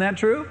Jesus. Isn't that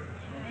true?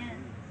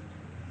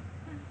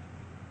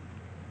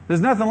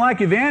 There's nothing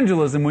like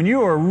evangelism when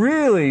you are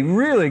really,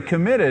 really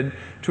committed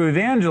to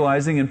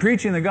evangelizing and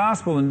preaching the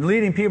gospel and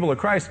leading people to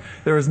Christ.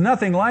 There is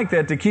nothing like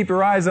that to keep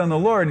your eyes on the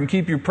Lord and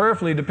keep you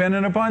perfectly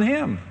dependent upon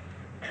Him.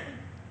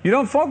 You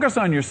don't focus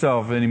on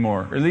yourself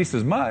anymore, or at least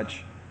as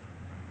much.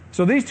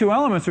 So these two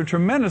elements are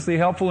tremendously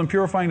helpful in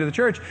purifying to the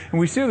church. And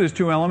we see those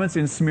two elements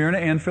in Smyrna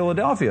and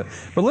Philadelphia.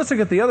 But let's look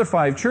at the other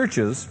 5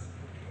 churches.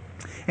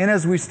 And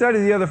as we study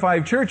the other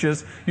 5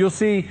 churches, you'll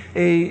see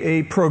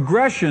a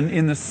progression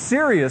in the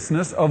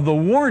seriousness of the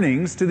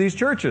warnings to these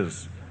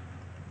churches.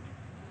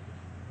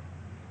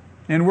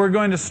 And we're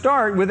going to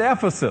start with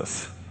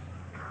Ephesus,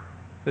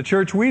 the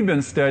church we've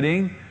been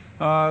studying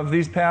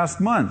these past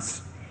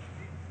months.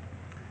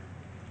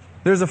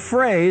 There's a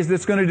phrase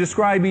that's going to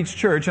describe each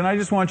church, and I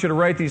just want you to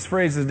write these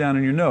phrases down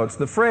in your notes.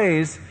 The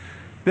phrase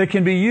that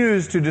can be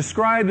used to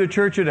describe the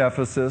church at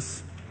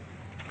Ephesus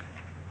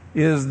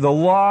is the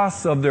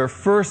loss of their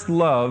first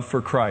love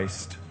for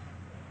Christ.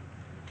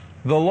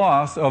 The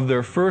loss of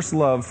their first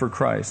love for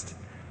Christ.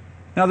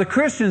 Now, the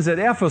Christians at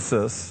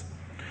Ephesus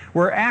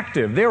were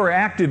active. They were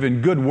active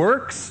in good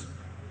works.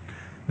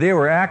 They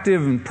were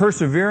active in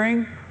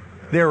persevering.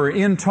 They were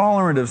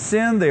intolerant of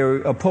sin. They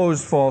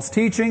opposed false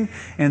teaching.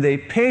 And they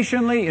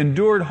patiently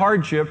endured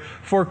hardship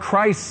for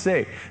Christ's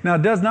sake. Now,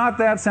 does not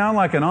that sound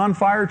like an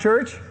on-fire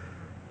church?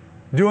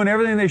 Doing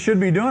everything they should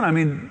be doing? I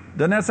mean,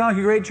 doesn't that sound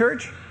like a great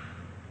church?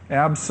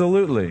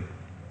 Absolutely.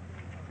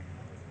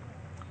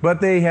 But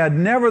they had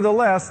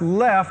nevertheless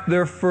left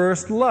their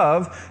first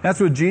love. That's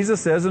what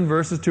Jesus says in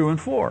verses 2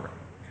 and 4.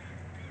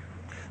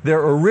 Their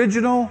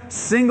original,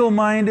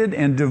 single-minded,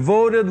 and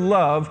devoted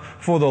love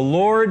for the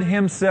Lord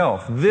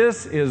Himself.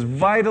 This is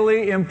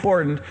vitally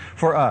important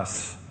for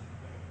us.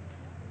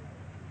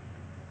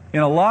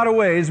 In a lot of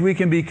ways, we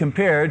can be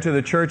compared to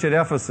the church at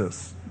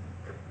Ephesus.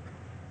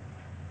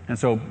 And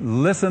so,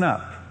 listen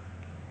up.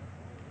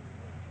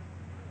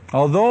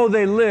 Although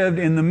they lived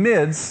in the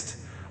midst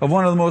of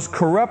one of the most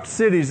corrupt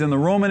cities in the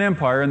Roman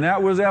Empire, and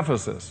that was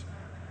Ephesus.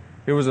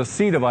 It was a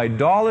seat of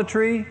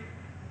idolatry,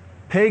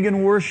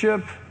 pagan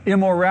worship,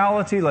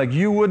 immorality like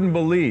you wouldn't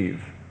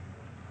believe.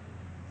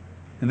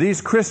 And these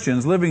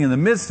Christians living in the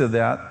midst of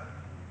that,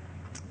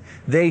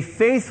 they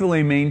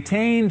faithfully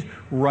maintained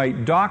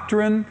right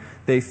doctrine.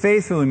 They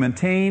faithfully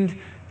maintained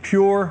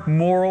pure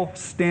moral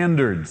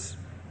standards.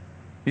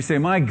 You say,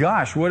 my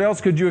gosh, what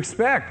else could you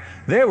expect?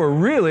 They were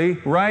really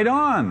right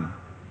on.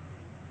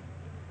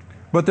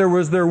 But there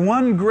was their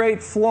one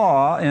great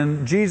flaw,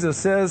 and Jesus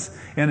says,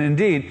 and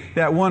indeed,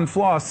 that one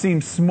flaw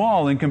seems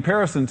small in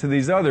comparison to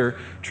these other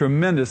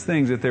tremendous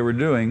things that they were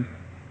doing.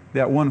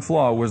 That one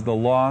flaw was the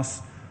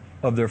loss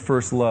of their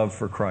first love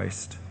for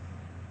Christ.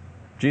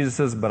 Jesus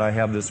says, but I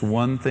have this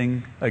one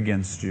thing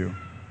against you.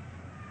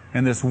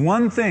 And this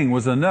one thing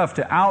was enough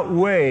to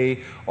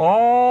outweigh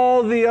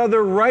all the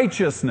other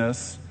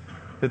righteousness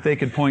that they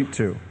could point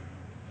to.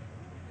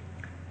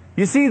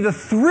 You see, the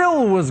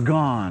thrill was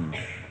gone.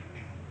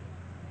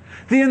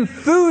 The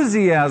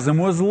enthusiasm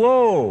was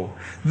low.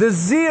 The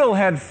zeal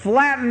had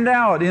flattened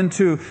out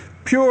into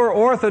pure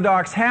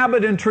Orthodox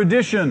habit and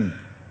tradition.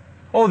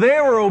 Oh, they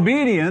were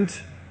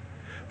obedient,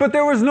 but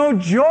there was no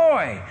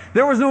joy.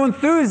 There was no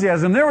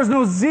enthusiasm. There was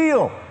no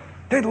zeal.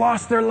 They'd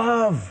lost their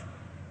love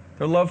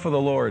for the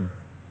Lord.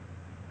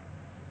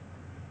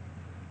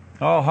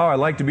 Oh, how I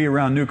like to be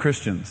around new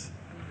Christians.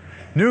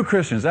 New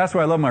Christians. That's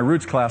why I love my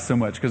Roots class so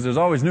much, because there's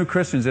always new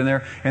Christians in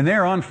there, and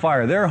they're on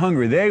fire. They're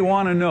hungry. They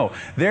want to know.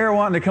 They're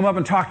wanting to come up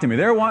and talk to me.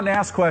 They're wanting to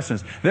ask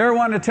questions. They're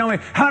wanting to tell me,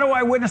 how do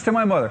I witness to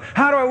my mother?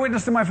 How do I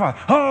witness to my father?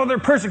 Oh, they're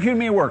persecuting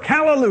me at work.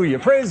 Hallelujah.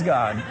 Praise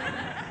God.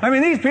 I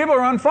mean, these people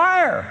are on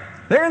fire.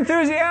 They're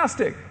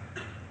enthusiastic.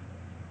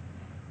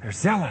 They're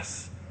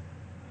zealous.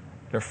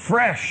 They're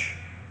fresh.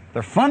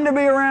 They're fun to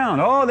be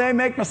around. Oh, they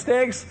make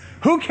mistakes.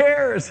 Who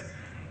cares?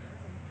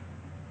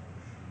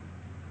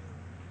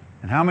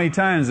 And how many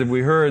times have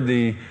we heard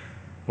the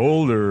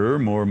older,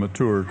 more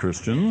mature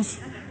Christians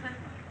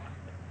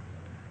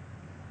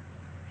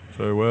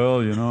say,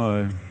 well, you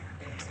know,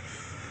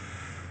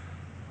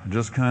 I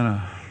just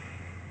I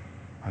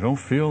don't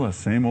feel the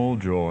same old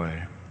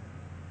joy.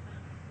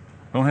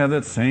 I don't have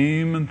that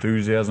same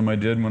enthusiasm I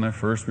did when I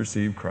first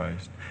received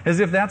Christ. As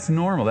if that's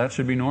normal. That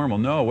should be normal.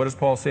 No, what does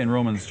Paul say in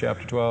Romans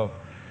chapter 12?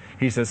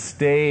 He says,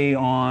 stay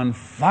on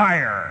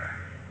fire.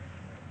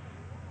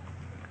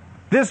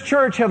 This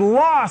church had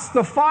lost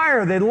the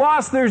fire. They'd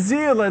lost their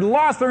zeal. They'd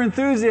lost their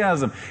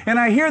enthusiasm. And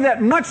I hear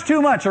that much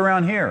too much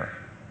around here.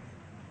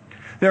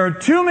 There are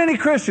too many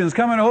Christians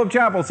coming to Hope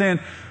Chapel saying,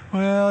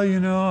 well, you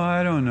know,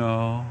 I don't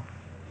know.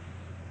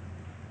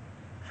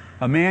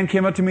 A man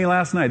came up to me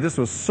last night. This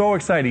was so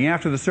exciting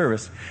after the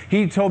service.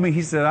 He told me,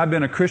 he said, I've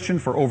been a Christian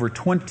for over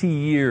 20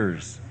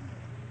 years.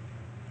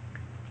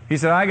 He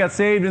said, I got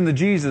saved in the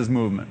Jesus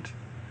movement.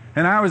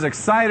 And I was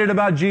excited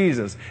about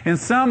Jesus. And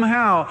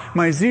somehow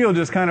my zeal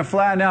just kind of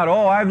flattened out.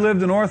 Oh, I've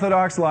lived an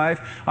Orthodox life.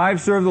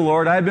 I've served the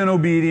Lord. I've been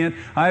obedient.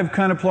 I've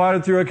kind of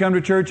plodded through. I come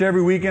to church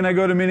every weekend. I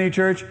go to mini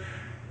church.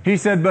 He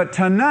said, but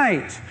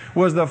tonight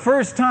was the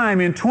first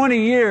time in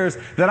 20 years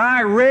that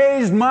I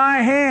raised my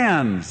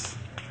hands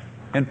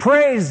and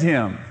praised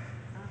Him.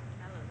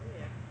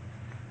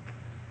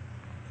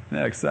 Isn't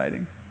that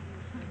exciting?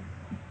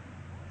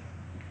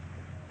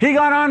 He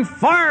got on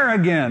fire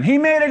again. He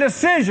made a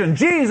decision.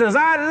 Jesus,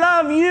 I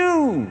love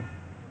you.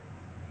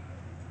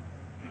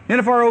 And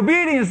if our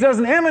obedience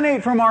doesn't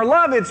emanate from our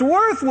love, it's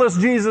worthless,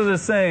 Jesus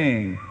is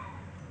saying.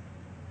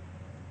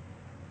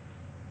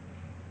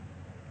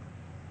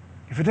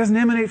 If it doesn't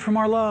emanate from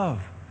our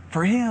love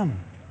for Him.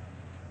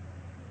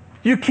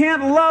 You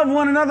can't love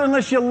one another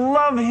unless you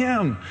love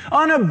Him.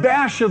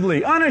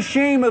 Unabashedly,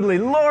 unashamedly.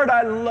 Lord,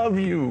 I love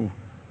you.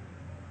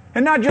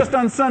 And not just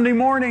on Sunday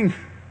morning,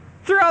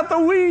 throughout the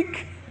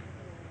week.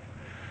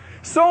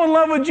 So in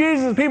love with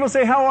Jesus, people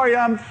say, how are you?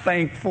 I'm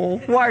thankful.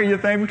 Why are you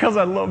thankful? Because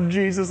I love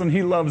Jesus and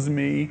He loves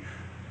me.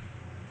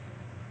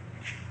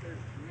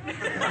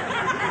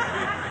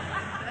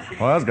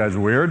 Well, that guy's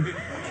weird.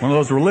 One of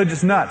those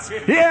religious nuts.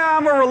 Yeah,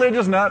 I'm a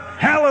religious nut.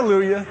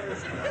 Hallelujah.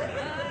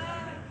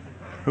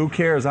 Who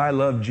cares? I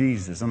love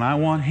Jesus. And I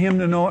want Him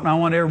to know it, and I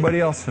want everybody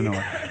else to know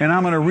it. And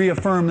I'm going to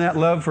reaffirm that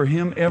love for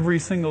Him every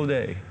single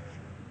day.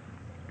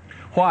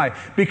 Why?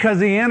 Because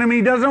the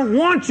enemy doesn't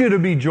want you to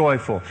be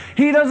joyful.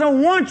 He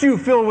doesn't want you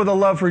filled with a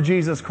love for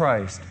Jesus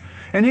Christ.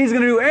 And he's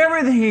going to do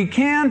everything he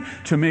can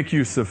to make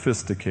you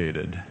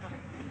sophisticated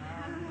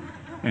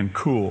and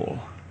cool.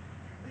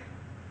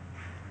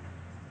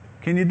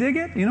 Can you dig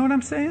it? You know what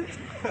I'm saying?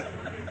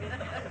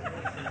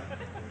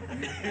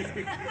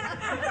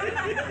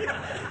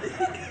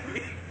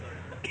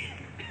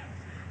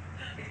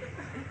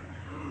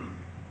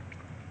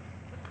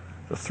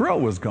 The thrill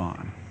was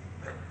gone.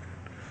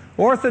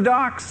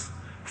 Orthodox,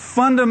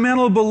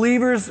 fundamental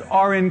believers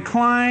are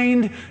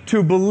inclined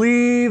to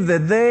believe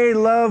that they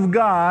love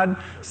God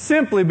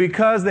simply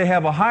because they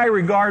have a high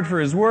regard for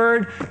His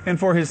Word and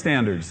for His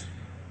standards.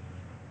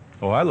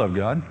 Oh, I love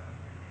God.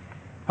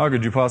 How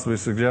could you possibly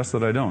suggest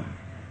that I don't?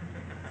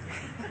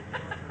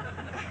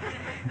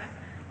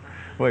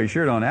 Well, you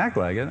sure don't act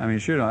like it. I mean,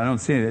 sure don't. I don't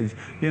see it.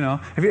 You know,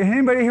 have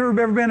anybody here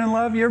ever been in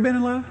love? You ever been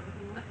in love?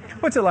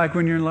 What's it like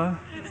when you're in love?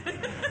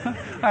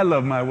 I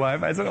love my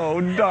wife. I said, oh,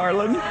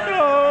 darling.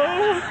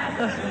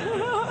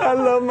 Oh, I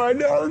love my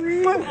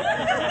darling.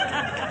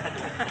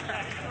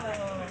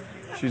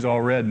 She's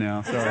all red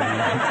now. Sorry.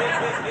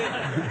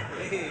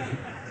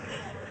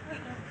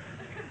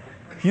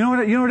 You know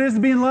what it is to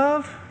be in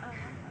love?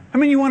 I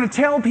mean, you want to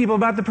tell people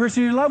about the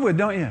person you're in love with,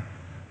 don't you?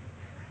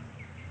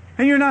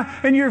 And you're not,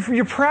 and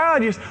you're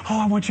proud. You're,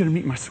 oh, I want you to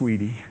meet my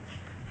sweetie.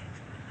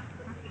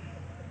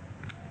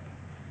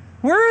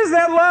 Where is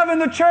that love in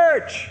the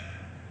church?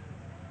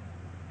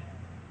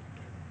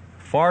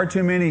 Far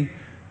too many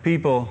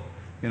people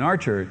in our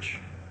church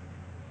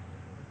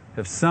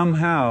have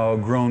somehow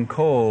grown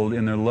cold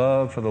in their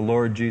love for the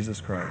Lord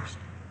Jesus Christ.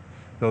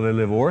 Though they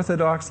live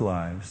orthodox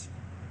lives,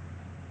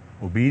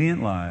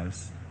 obedient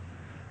lives,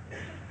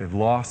 they've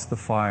lost the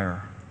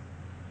fire.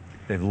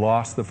 They've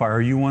lost the fire.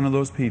 Are you one of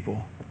those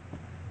people?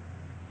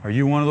 Are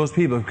you one of those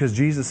people? Because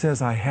Jesus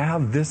says, I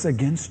have this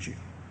against you.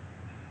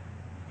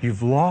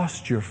 You've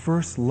lost your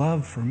first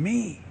love for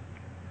me.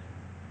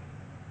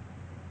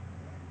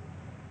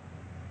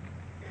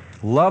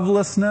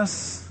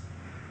 Lovelessness,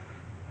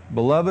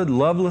 beloved,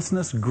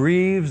 lovelessness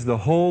grieves the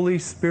Holy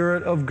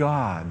Spirit of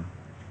God.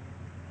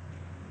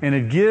 And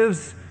it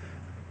gives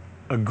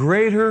a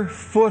greater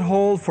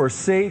foothold for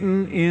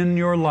Satan in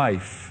your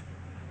life.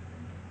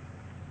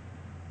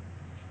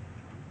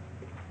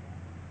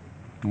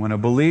 When a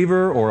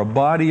believer or a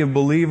body of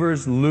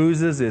believers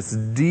loses its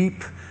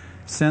deep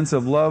sense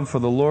of love for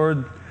the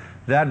Lord,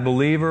 that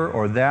believer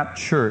or that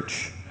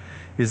church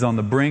is on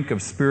the brink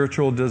of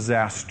spiritual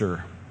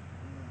disaster.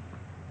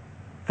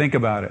 Think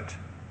about it.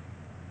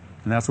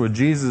 And that's what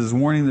Jesus is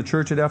warning the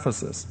church at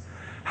Ephesus.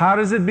 How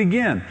does it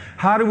begin?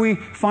 How do we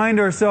find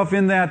ourselves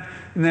in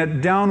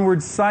that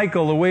downward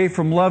cycle away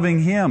from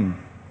loving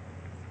Him?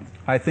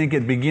 I think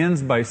it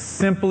begins by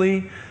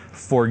simply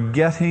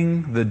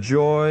forgetting the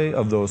joy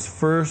of those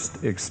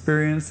first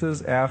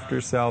experiences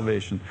after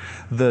salvation.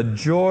 The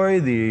joy,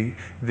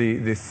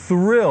 the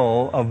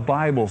thrill of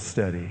Bible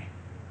study.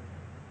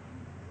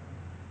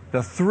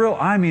 The thrill,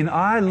 I mean,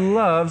 I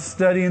love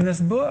studying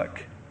this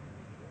book.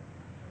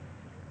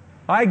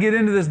 I get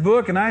into this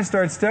book and I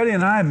start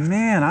studying,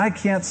 and I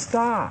can't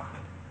stop.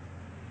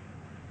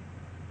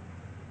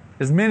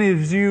 As many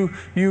of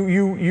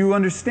you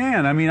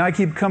understand. I mean, I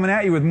keep coming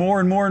at you with more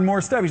and more and more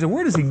stuff. You say,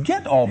 where does he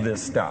get all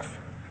this stuff?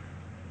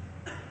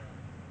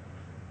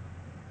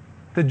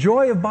 The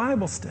joy of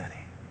Bible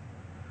study.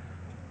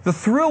 The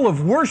thrill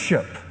of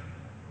worship.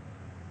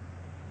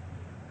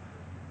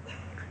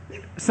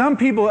 Some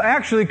people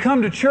actually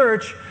come to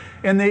church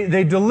and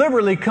they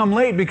deliberately come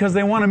late because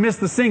they want to miss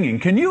the singing.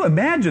 Can you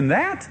imagine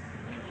that?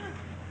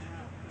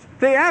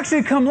 They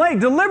actually come late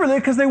deliberately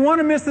because they want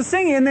to miss the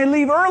singing, and they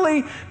leave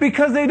early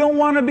because they don't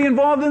want to be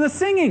involved in the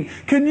singing.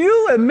 Can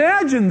you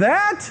imagine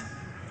that?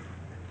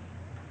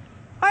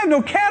 I have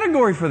no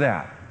category for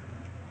that.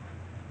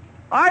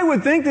 I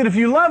would think that if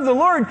you love the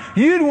Lord,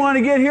 you'd want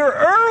to get here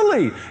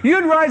early.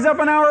 You'd rise up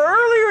an hour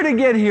earlier to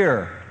get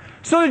here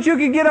so that you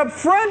could get up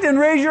front and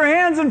raise your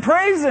hands and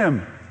praise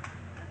Him.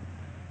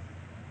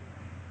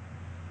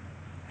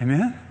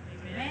 Amen?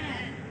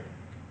 Amen.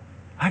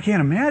 I can't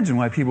imagine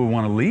why people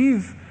want to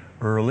leave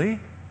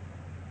early.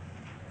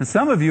 And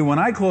some of you, when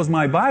I close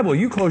my Bible,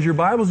 you close your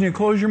Bibles and you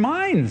close your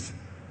minds.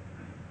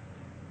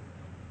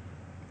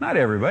 Not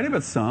everybody,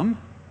 but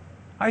some.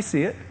 I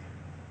see it.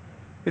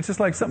 It's just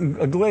like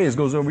a glaze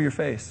goes over your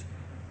face.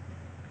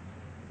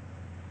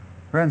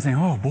 Rather than saying,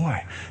 oh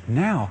boy,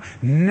 now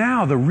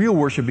the real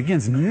worship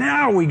begins.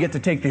 Now we get to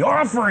take the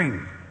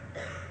offering.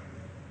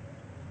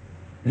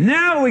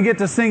 Now we get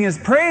to sing His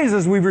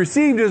praises. We've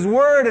received His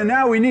word, and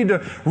now we need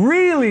to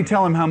really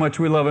tell Him how much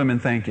we love Him and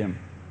thank Him.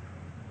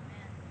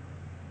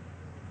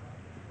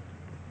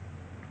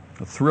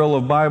 The thrill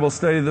of Bible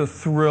study, the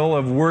thrill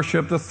of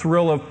worship, the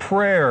thrill of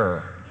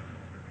prayer,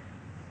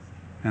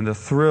 and the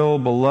thrill,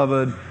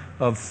 beloved,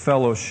 of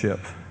fellowship.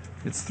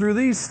 It's through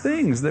these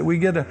things that we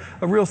get a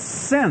real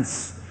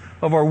sense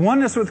of our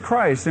oneness with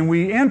Christ, and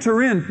we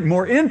enter in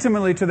more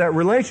intimately to that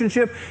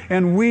relationship,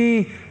 and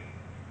we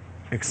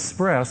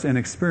express and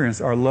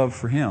experience our love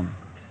for Him.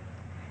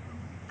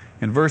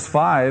 In verse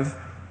 5,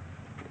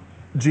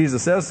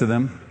 Jesus says to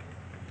them,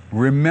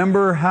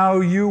 remember how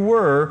you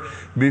were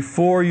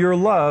before your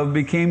love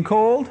became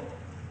cold?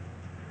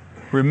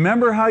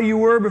 Remember how you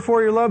were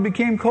before your love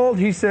became cold?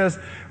 He says,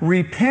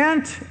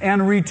 repent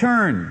and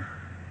return.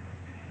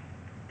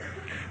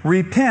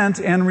 Repent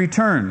and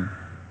return.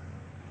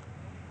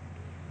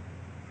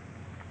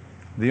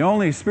 The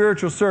only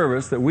spiritual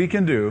service that we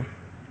can do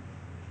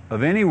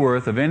of any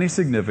worth, of any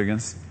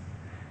significance,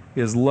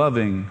 is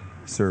loving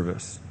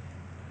service.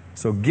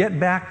 So get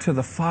back to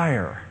the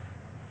fire.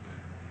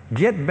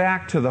 Get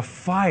back to the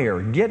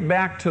fire. Get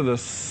back to the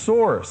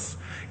source.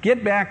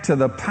 Get back to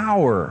the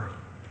power.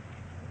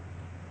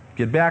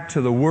 Get back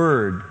to the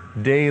Word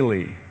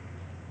daily.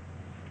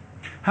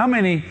 How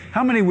many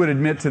would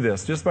admit to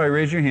this? Just by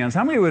raising your hands,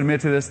 how many would admit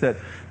to this, that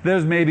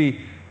there's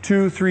maybe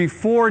 2, 3,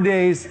 4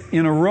 days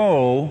in a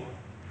row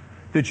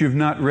that you've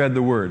not read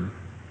the Word?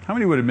 How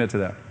many would admit to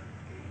that?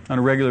 On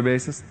a regular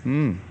basis?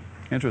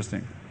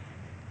 Interesting.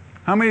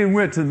 How many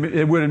would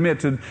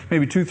admit to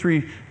maybe 2,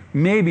 3,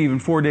 maybe even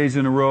 4 days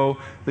in a row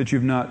that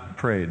you've not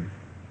prayed?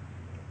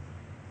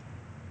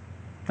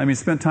 I mean,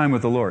 spent time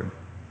with the Lord.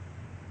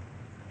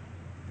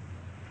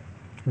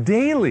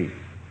 Daily.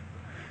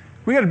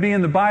 We got to be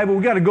in the Bible.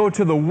 We got to go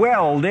to the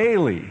well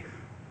daily.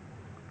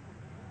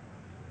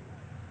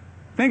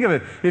 Think of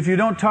it. If you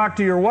don't talk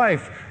to your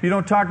wife, you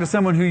don't talk to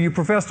someone who you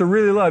profess to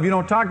really love, you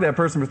don't talk to that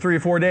person for 3 or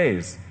 4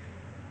 days.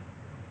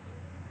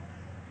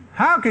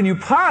 How can you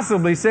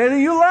possibly say that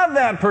you love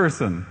that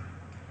person?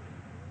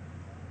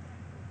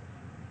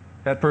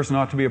 That person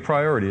ought to be a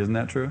priority, isn't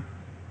that true?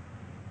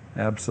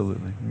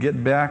 Absolutely.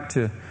 Get back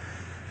to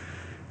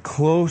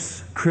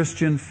close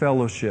Christian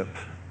fellowship.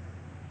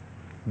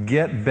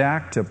 Get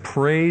back to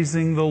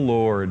praising the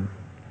Lord.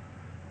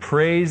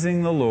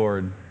 Praising the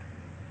Lord.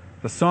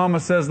 The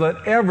psalmist says,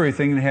 let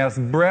everything that has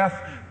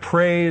breath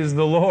praise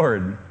the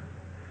Lord.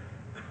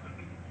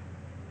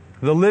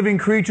 The living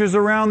creatures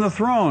around the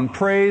throne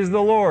praise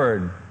the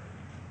Lord.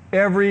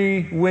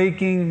 Every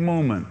waking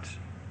moment.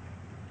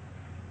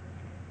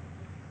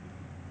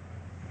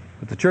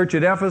 But the church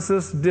at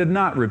Ephesus did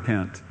not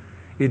repent.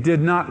 It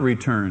did not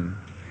return.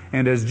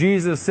 And as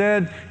Jesus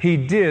said, He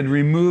did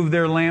remove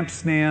their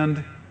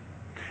lampstand,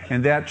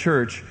 and that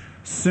church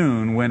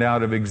soon went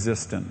out of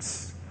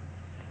existence.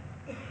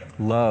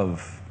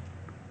 Love.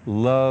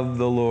 Love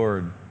the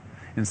Lord.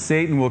 And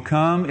Satan will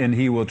come and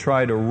he will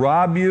try to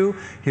rob you.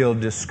 He'll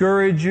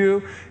discourage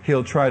you.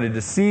 He'll try to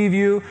deceive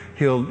you.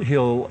 He'll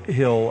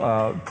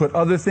put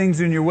other things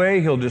in your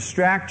way. He'll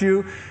distract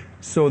you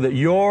so that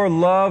your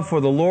love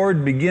for the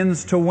Lord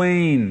begins to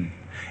wane.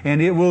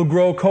 And it will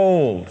grow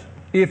cold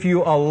if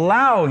you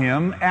allow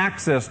him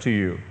access to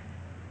you.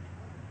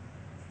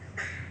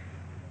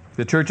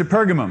 The church of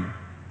Pergamum,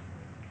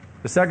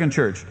 the second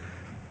church,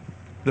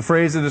 the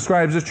phrase that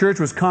describes this church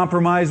was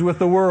compromise with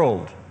the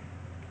world.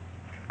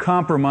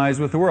 Compromise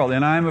with the world.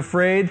 And I'm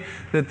afraid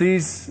that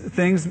these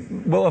things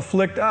will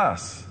afflict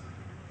us.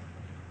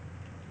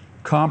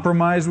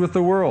 Compromise with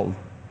the world.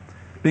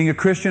 Being a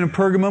Christian in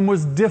Pergamum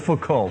was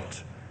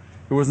difficult.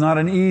 It was not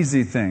an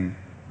easy thing.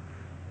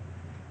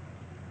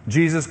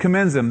 Jesus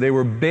commends them. They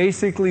were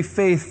basically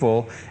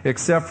faithful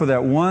except for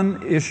that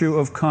one issue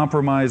of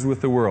compromise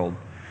with the world.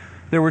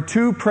 There were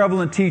two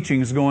prevalent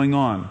teachings going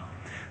on.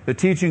 The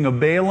teaching of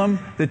Balaam,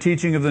 the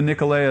teaching of the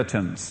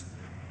Nicolaitans.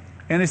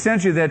 And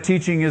essentially that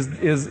teaching is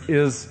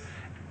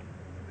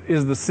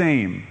the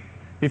same.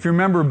 If you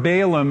remember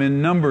Balaam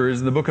in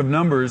Numbers, the book of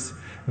Numbers,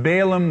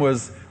 Balaam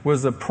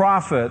was a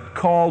prophet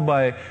called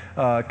by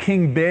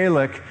King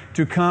Balak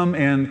to come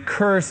and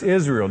curse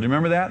Israel. Do you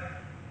remember that?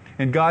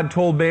 And God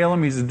told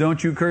Balaam, he said,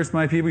 don't you curse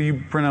my people,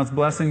 you pronounce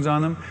blessings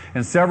on them.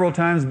 And several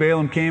times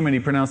Balaam came and he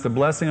pronounced a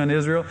blessing on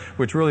Israel,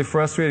 which really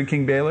frustrated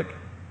King Balak.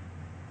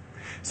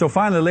 So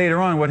finally later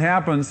on what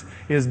happens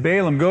is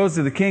Balaam goes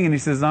to the king and he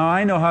says, now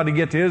I know how to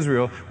get to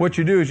Israel. What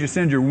you do is you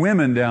send your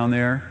women down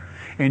there,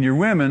 and your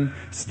women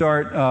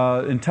start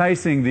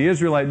enticing the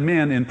Israelite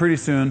men, and pretty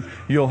soon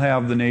you'll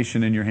have the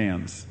nation in your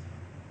hands.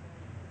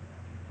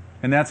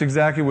 And that's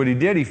exactly what he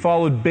did. He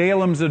followed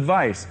Balaam's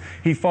advice.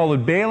 He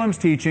followed Balaam's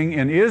teaching,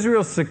 and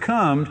Israel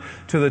succumbed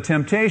to the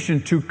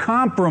temptation to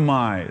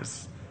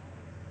compromise.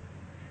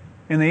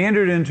 And they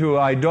entered into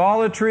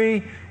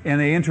idolatry,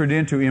 and they entered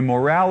into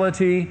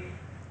immorality,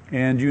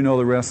 and you know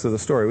the rest of the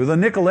story. Well, the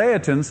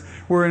Nicolaitans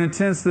were, in a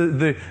sense,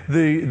 the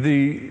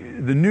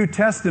New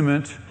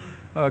Testament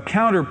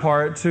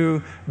counterpart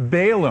to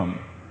Balaam.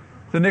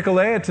 The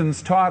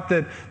Nicolaitans taught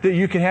that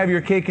you can have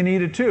your cake and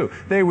eat it too.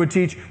 They would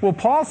teach, well,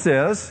 Paul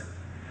says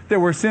that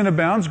where sin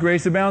abounds,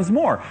 grace abounds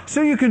more.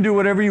 So you can do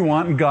whatever you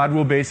want and God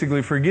will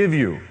basically forgive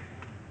you.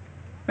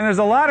 And there's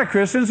a lot of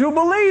Christians who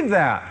believe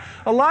that.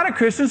 A lot of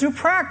Christians who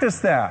practice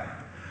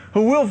that.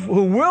 Who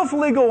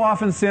willfully go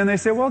off and sin. They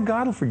say, well,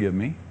 God will forgive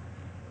me.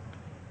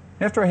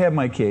 After I have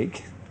my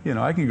cake,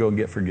 I can go and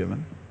get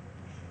forgiven.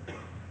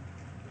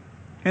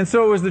 And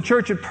so it was the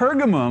church at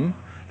Pergamum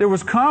that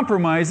was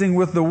compromising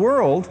with the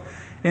world,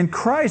 and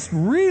Christ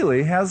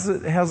really has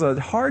a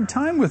hard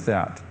time with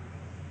that.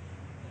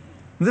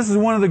 This is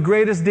one of the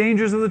greatest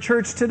dangers of the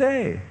church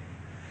today.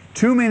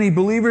 Too many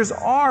believers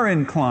are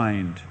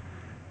inclined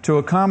to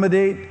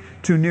accommodate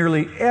to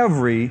nearly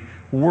every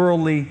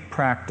worldly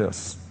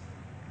practice.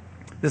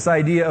 This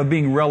idea of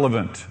being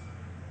relevant.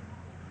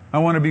 I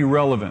want to be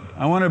relevant.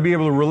 I want to be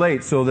able to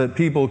relate so that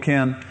people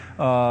can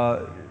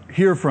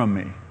hear from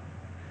me.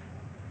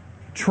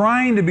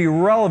 Trying to be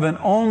relevant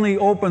only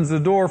opens the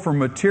door for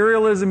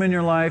materialism in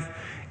your life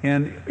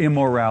and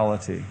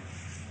immorality.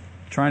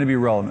 Trying to be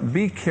relevant.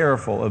 Be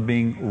careful of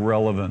being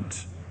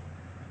relevant.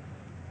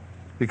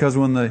 Because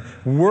when the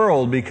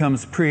world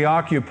becomes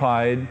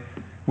preoccupied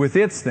with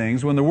its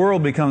things, when the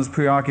world becomes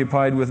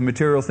preoccupied with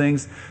material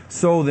things,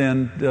 so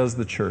then does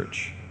the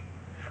church.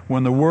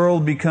 When the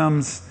world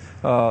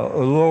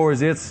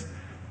lowers its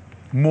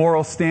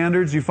moral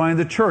standards, you find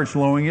the church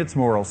lowering its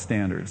moral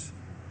standards.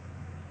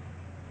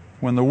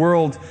 When the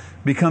world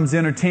becomes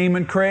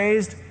entertainment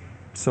crazed,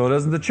 so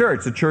doesn't the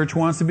church. The church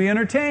wants to be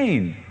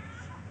entertained.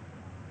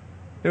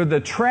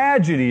 The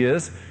tragedy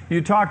is,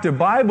 you talk to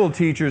Bible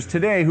teachers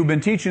today who've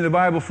been teaching the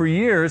Bible for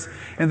years,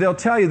 and they'll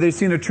tell you they've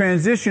seen a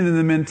transition in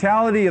the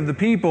mentality of the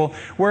people,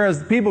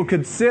 whereas people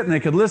could sit and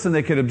they could listen,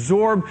 they could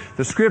absorb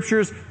the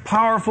Scriptures,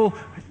 powerful,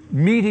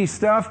 meaty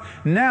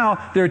stuff.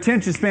 Now their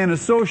attention span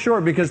is so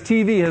short because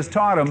TV has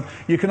taught them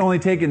you can only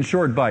take it in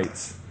short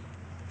bites.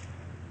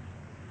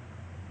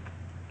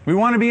 We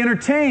want to be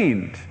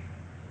entertained.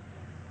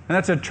 And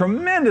that's a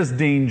tremendous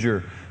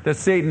danger that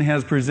Satan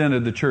has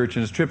presented the church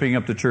and is tripping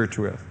up the church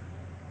with.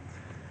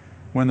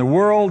 When the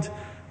world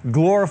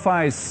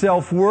glorifies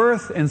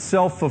self-worth and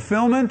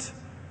self-fulfillment,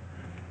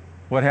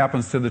 what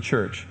happens to the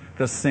church?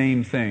 The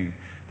same thing.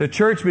 The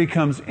church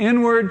becomes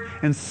inward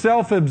and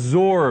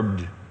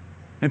self-absorbed.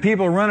 And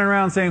people are running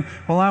around saying,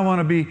 well, I want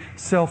to be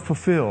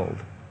self-fulfilled.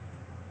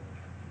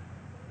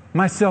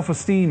 My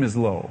self-esteem is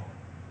low.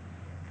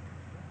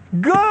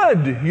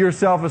 Good, your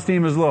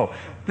self-esteem is low.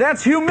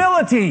 That's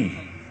humility.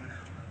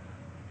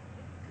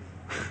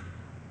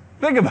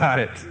 Think about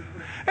it.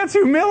 That's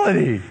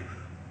humility.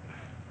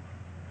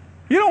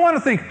 You don't want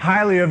to think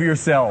highly of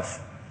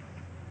yourself.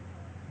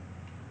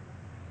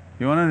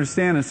 You want to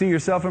understand and see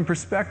yourself in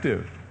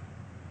perspective.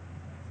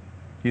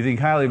 You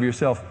think highly of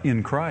yourself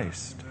in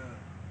Christ.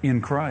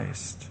 In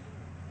Christ.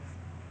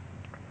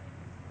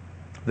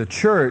 The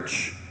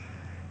church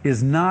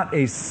is not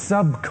a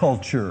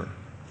subculture.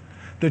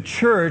 The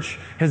church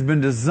has been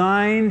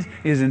designed,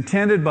 is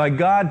intended by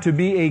God to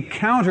be a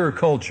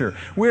counterculture.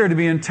 We are to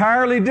be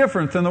entirely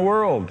different than the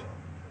world.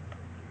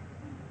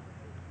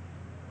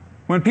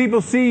 When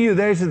people see you,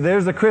 they say,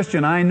 there's a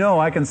Christian. I know,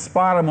 I can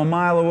spot him a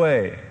mile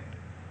away.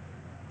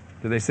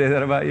 Do they say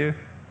that about you?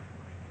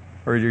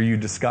 Or are you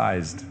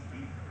disguised?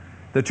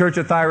 The church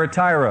at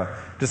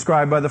Thyatira,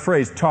 described by the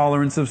phrase,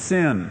 tolerance of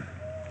sin.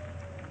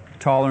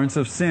 Tolerance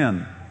of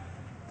sin.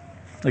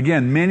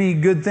 Again, many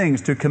good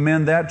things to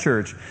commend that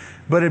church.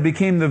 But it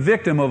became the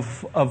victim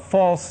of a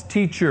false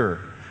teacher,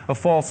 a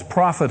false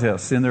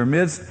prophetess in their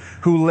midst,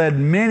 who led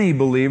many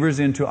believers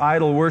into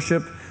idol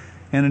worship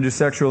and into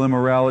sexual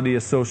immorality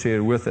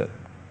associated with it.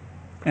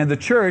 And the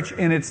church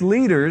and its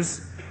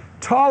leaders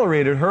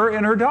tolerated her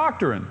and her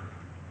doctrine.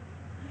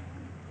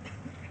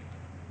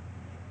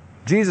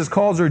 Jesus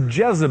calls her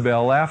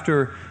Jezebel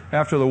after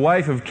the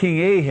wife of King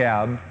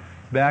Ahab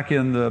back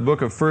in the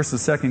book of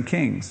 1st and 2nd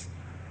Kings.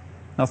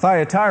 Now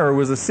Thyatira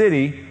was a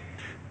city,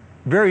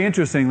 very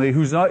interestingly,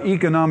 whose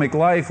economic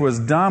life was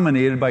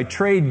dominated by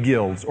trade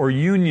guilds, or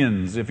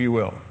unions, if you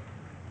will.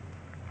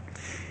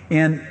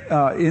 And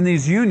in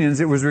these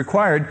unions, it was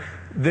required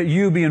that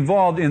you be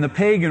involved in the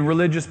pagan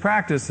religious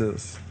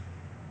practices.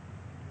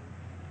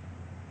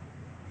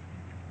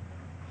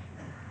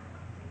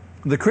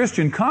 The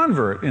Christian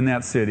convert in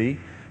that city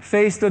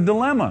faced a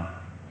dilemma.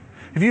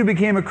 If you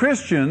became a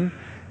Christian,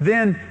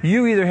 then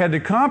you either had to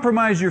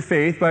compromise your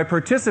faith by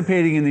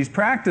participating in these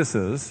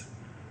practices,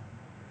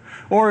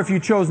 or if you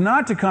chose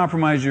not to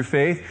compromise your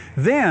faith,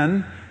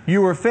 then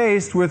you were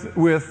faced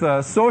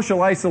with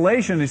social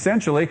isolation,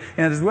 essentially,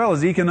 and as well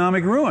as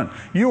economic ruin.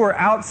 You were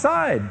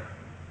outside.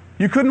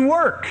 You couldn't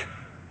work.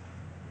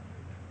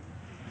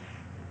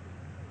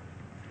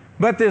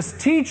 But this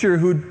teacher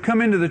who'd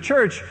come into the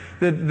church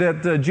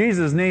that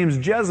Jesus names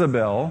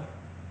Jezebel,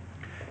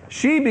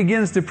 she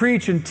begins to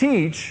preach and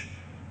teach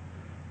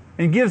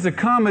and gives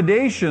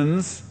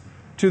accommodations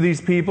to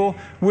these people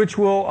which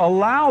will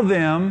allow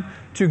them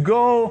to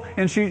go,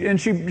 and she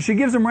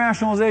gives them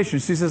rationalization.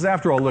 She says,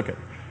 after all, look it,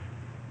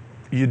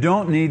 you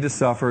don't need to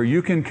suffer.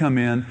 You can come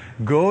in,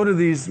 go to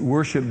these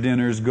worship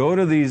dinners, go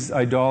to these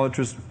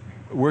idolatrous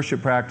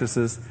worship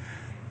practices.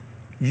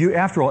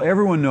 After all,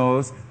 everyone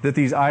knows that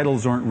these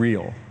idols aren't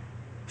real.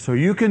 So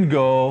you can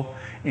go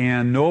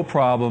and no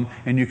problem,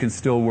 and you can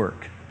still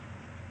work.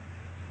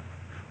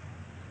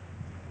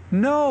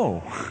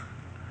 No.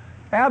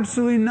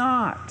 Absolutely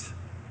not.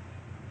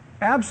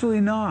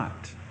 Absolutely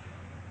not.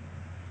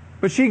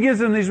 But she gives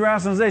them these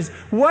rationalizations.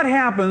 What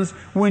happens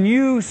when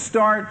you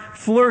start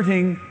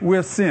flirting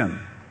with sin?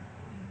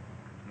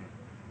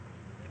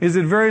 Is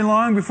it very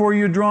long before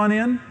you're drawn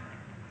in?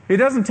 It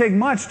doesn't take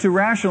much to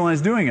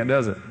rationalize doing it,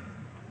 does it?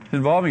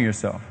 Involving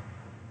yourself.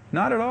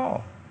 Not at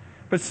all.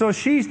 But so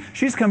she's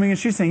coming and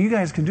she's saying, you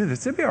guys can do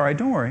this. It'll be all right.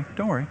 Don't worry.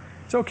 Don't worry.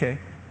 It's okay.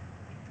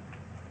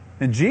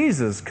 And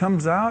Jesus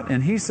comes out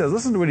and he says,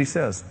 listen to what he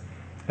says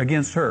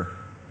against her.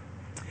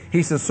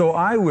 He says, so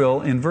I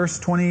will, in verse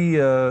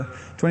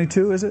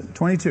 22, is it?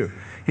 22.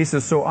 He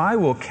says, so I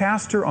will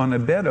cast her on a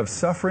bed of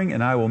suffering,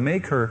 and I will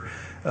make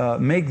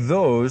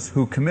those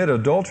who commit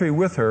adultery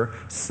with her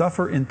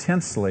suffer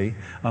intensely,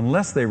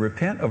 unless they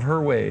repent of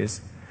her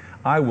ways.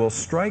 I will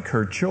strike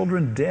her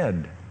children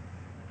dead.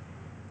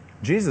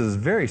 Jesus is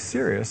very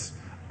serious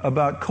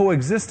about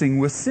coexisting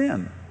with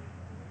sin.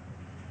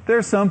 There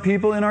are some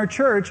people in our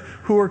church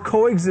who are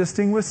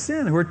coexisting with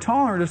sin, who are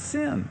tolerant of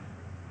sin.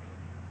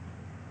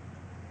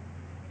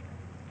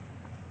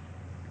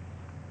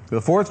 The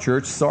fourth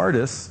church,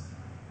 Sardis,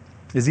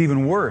 is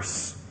even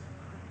worse.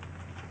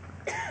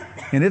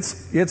 And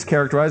it's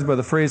characterized by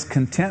the phrase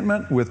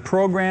contentment with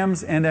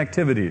programs and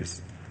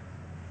activities.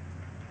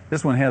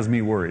 This one has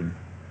me worried.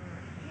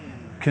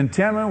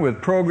 Contentment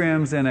with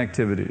programs and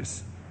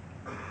activities.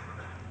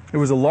 It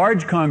was a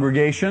large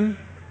congregation,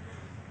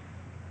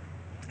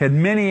 had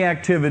many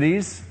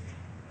activities.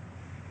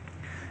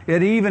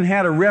 It even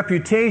had a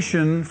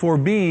reputation for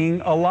being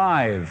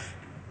alive.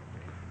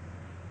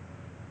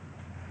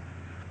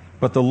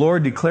 But the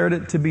Lord declared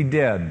it to be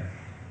dead,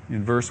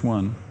 in verse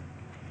 1.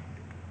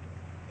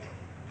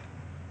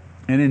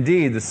 And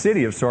indeed, the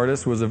city of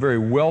Sardis was a very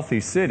wealthy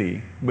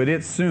city, but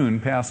it soon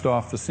passed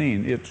off the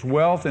scene. Its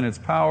wealth and its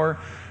power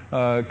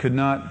could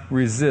not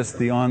resist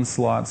the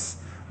onslaughts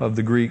of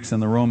the Greeks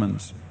and the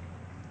Romans.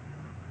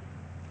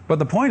 But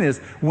the point is,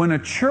 when a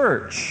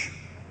church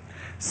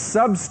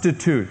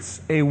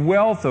substitutes a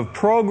wealth of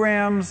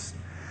programs,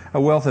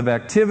 a wealth of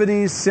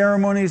activities,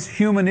 ceremonies,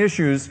 human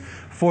issues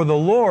for the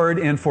Lord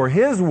and for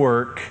His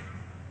work,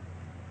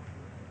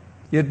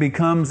 it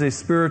becomes a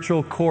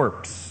spiritual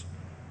corpse,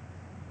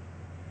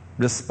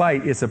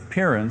 despite its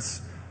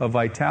appearance of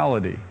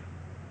vitality.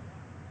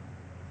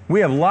 We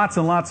have lots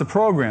and lots of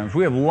programs.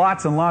 We have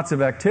lots and lots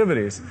of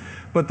activities.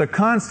 But the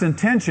constant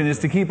tension is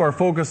to keep our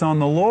focus on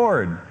the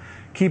Lord.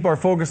 Keep our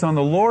focus on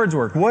the Lord's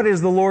work. What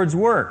is the Lord's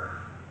work?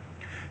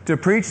 To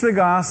preach the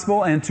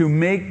gospel and to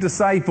make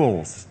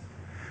disciples.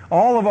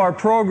 All of our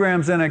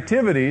programs and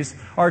activities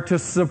are to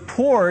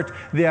support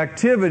the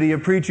activity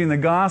of preaching the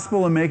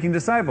gospel and making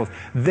disciples.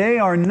 They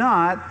are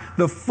not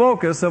the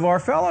focus of our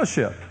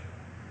fellowship.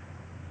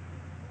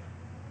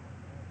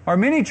 Our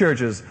mini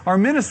churches, our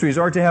ministries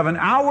are to have an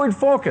outward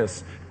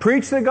focus.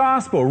 Preach the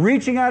gospel,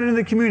 reaching out into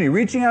the community,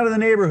 reaching out in the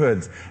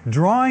neighborhoods,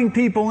 drawing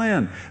people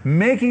in,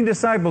 making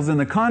disciples in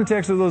the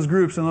context of those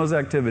groups and those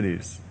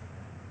activities.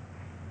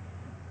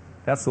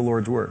 That's the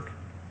Lord's work.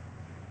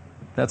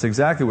 That's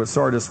exactly what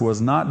Sardis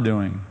was not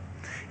doing.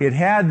 It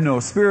had no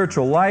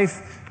spiritual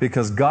life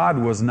because God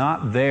was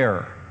not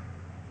there,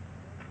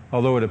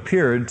 although it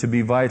appeared to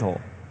be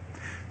vital.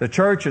 The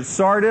church at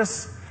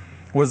Sardis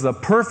was the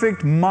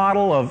perfect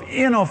model of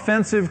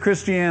inoffensive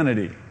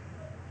Christianity.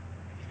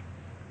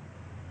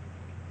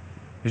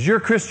 Is your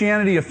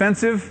Christianity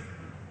offensive?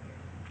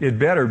 It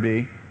better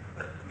be.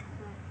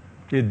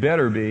 It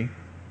better be.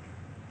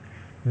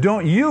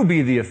 Don't you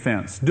be the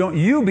offense. Don't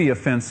you be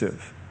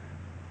offensive.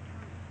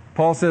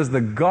 Paul says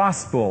the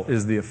gospel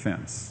is the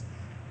offense.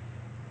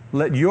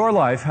 Let your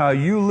life, how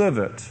you live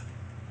it,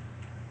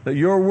 let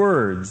your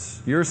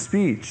words, your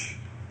speech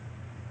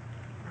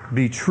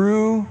be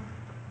true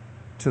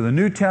to the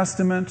New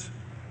Testament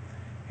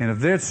And if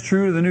that's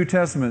true to the New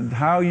Testament,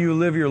 how you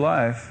live your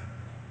life,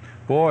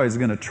 boy, is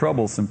going to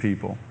trouble some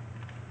people.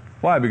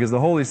 Why? Because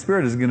the Holy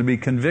Spirit is going to be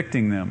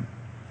convicting them.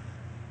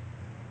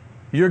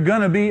 You're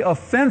going to be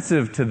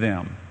offensive to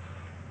them.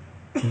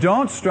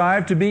 Don't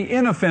strive to be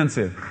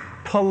inoffensive,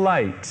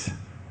 polite.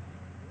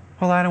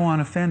 Well, I don't want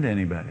to offend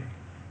anybody.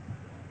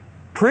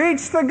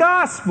 Preach the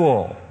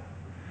gospel.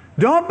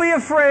 Don't be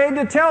afraid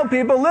to tell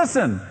people,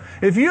 listen,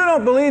 if you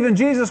don't believe in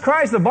Jesus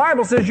Christ, the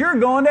Bible says you're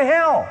going to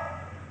hell.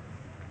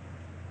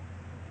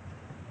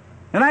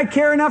 And I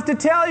care enough to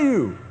tell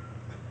you.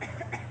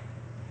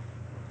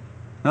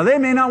 Now, they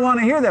may not want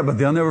to hear that, but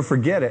they'll never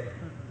forget it.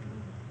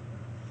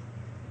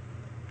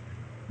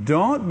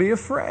 Don't be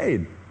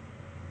afraid.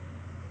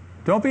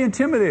 Don't be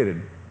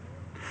intimidated.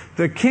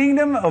 The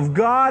kingdom of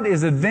God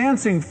is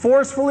advancing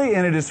forcefully,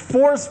 and it is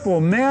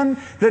forceful men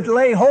that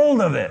lay hold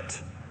of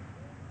it.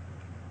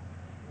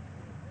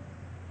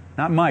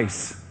 Not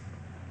mice.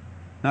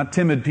 Not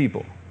timid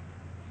people.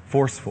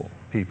 Forceful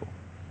people.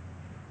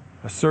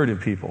 Assertive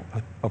people.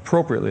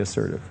 Appropriately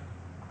assertive.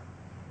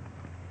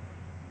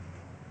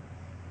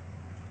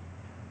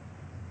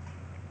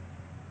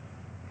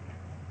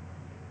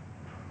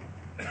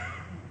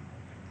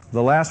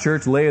 The last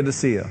church,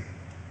 Laodicea,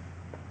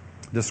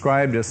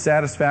 described as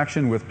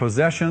satisfaction with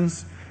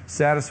possessions,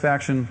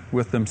 satisfaction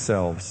with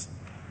themselves.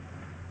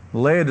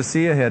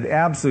 Laodicea had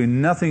absolutely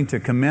nothing to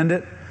commend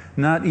it,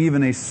 not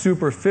even a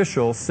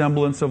superficial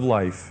semblance of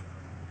life.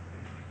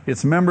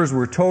 Its members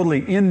were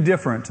totally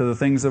indifferent to the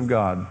things of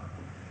God.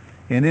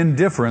 And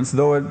indifference,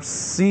 though it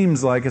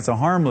seems like it's a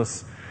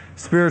harmless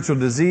spiritual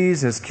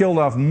disease, has killed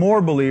off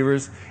more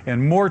believers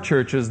and more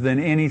churches than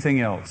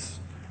anything else.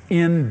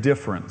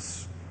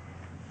 Indifference.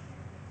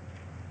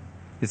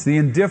 It's the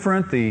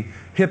indifferent, the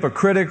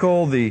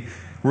hypocritical, the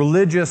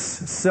religious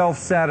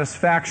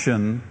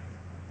self-satisfaction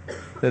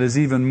that is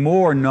even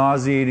more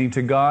nauseating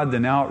to God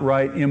than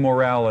outright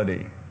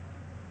immorality.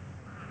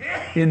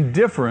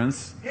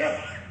 Indifference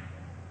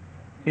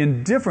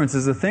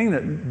is the thing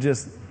that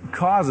just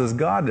causes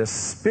God to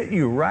spit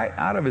you right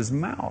out of His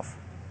mouth.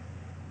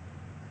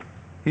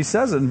 He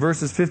says it in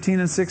verses 15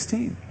 and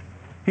 16.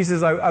 He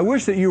says, I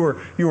wish that you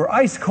were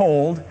ice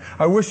cold.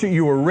 I wish that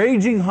you were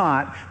raging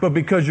hot, but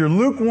because you're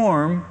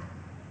lukewarm,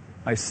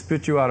 I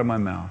spit you out of my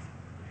mouth.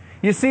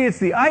 You see, it's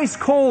the ice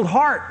cold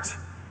heart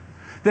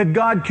that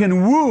God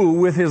can woo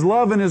with His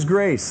love and His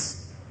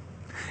grace.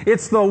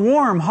 It's the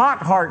warm, hot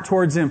heart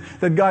towards Him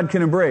that God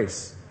can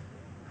embrace.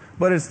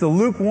 But it's the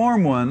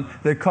lukewarm one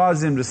that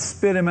caused Him to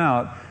spit him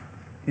out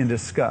in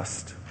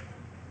disgust.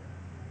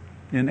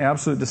 In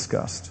absolute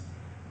disgust.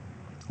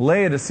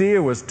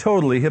 Laodicea was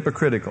totally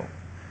hypocritical.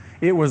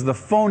 It was the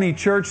phony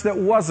church that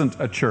wasn't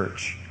a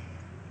church,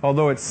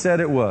 although it said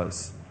it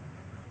was.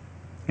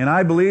 And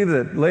I believe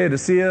that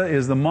Laodicea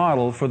is the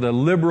model for the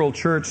liberal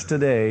church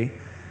today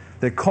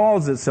that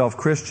calls itself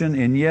Christian,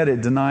 and yet it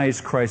denies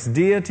Christ's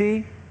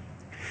deity.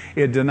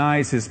 It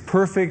denies His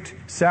perfect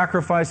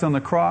sacrifice on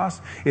the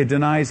cross. It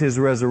denies His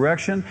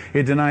resurrection.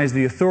 It denies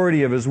the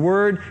authority of His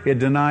word. It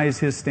denies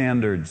His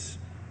standards.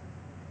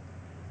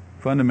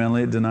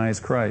 Fundamentally, it denies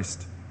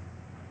Christ.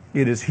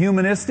 It is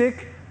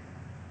humanistic,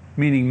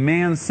 meaning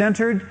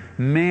man-centered,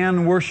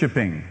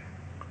 man-worshiping.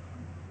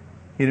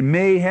 It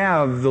may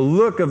have the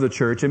look of the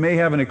church. It may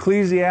have an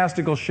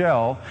ecclesiastical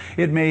shell.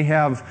 It may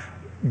have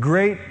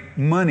great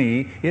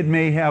money. It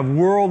may have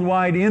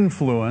worldwide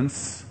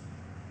influence.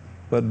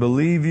 But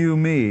believe you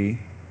me,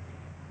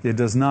 it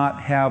does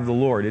not have the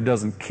Lord. It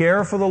doesn't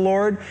care for the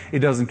Lord. It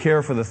doesn't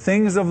care for the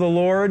things of the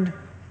Lord.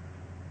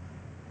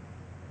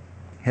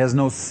 It has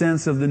no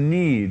sense of the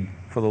need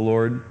for the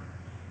Lord,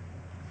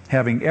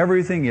 having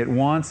everything it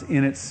wants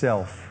in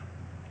itself.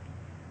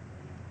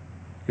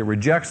 It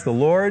rejects the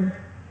Lord,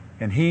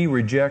 and He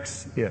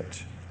rejects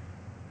it.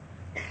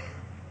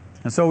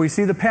 And so we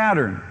see the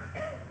pattern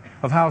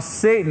of how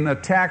Satan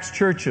attacks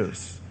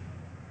churches.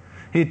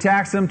 He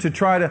attacks them to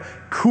try to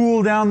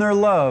cool down their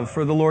love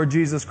for the Lord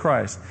Jesus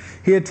Christ.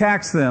 He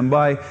attacks them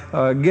by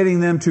getting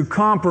them to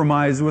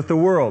compromise with the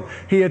world.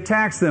 He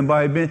attacks them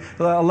by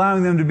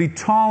allowing them to be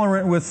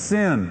tolerant with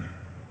sin.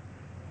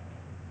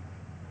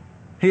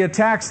 He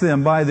attacks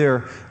them by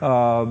their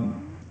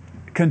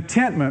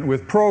contentment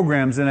with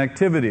programs and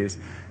activities.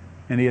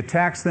 And He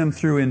attacks them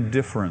through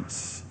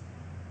indifference,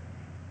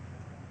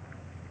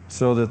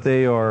 so that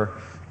they are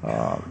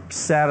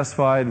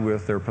satisfied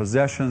with their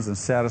possessions and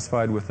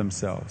satisfied with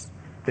themselves.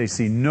 They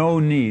see no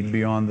need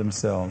beyond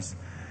themselves.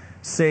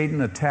 Satan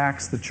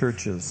attacks the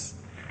churches.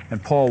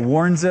 And Paul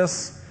warns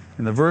us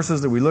in the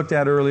verses that we looked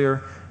at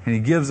earlier, and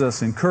he gives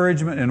us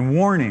encouragement and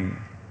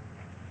warning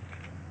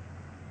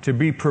to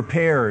be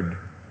prepared,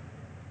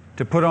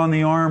 to put on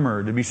the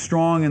armor, to be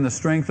strong in the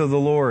strength of the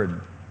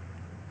Lord,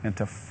 and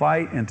to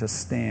fight and to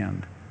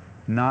stand,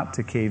 not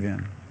to cave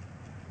in.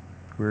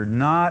 We're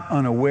not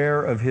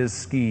unaware of his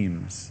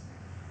schemes.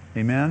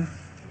 Amen?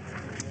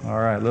 All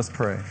right, let's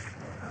pray.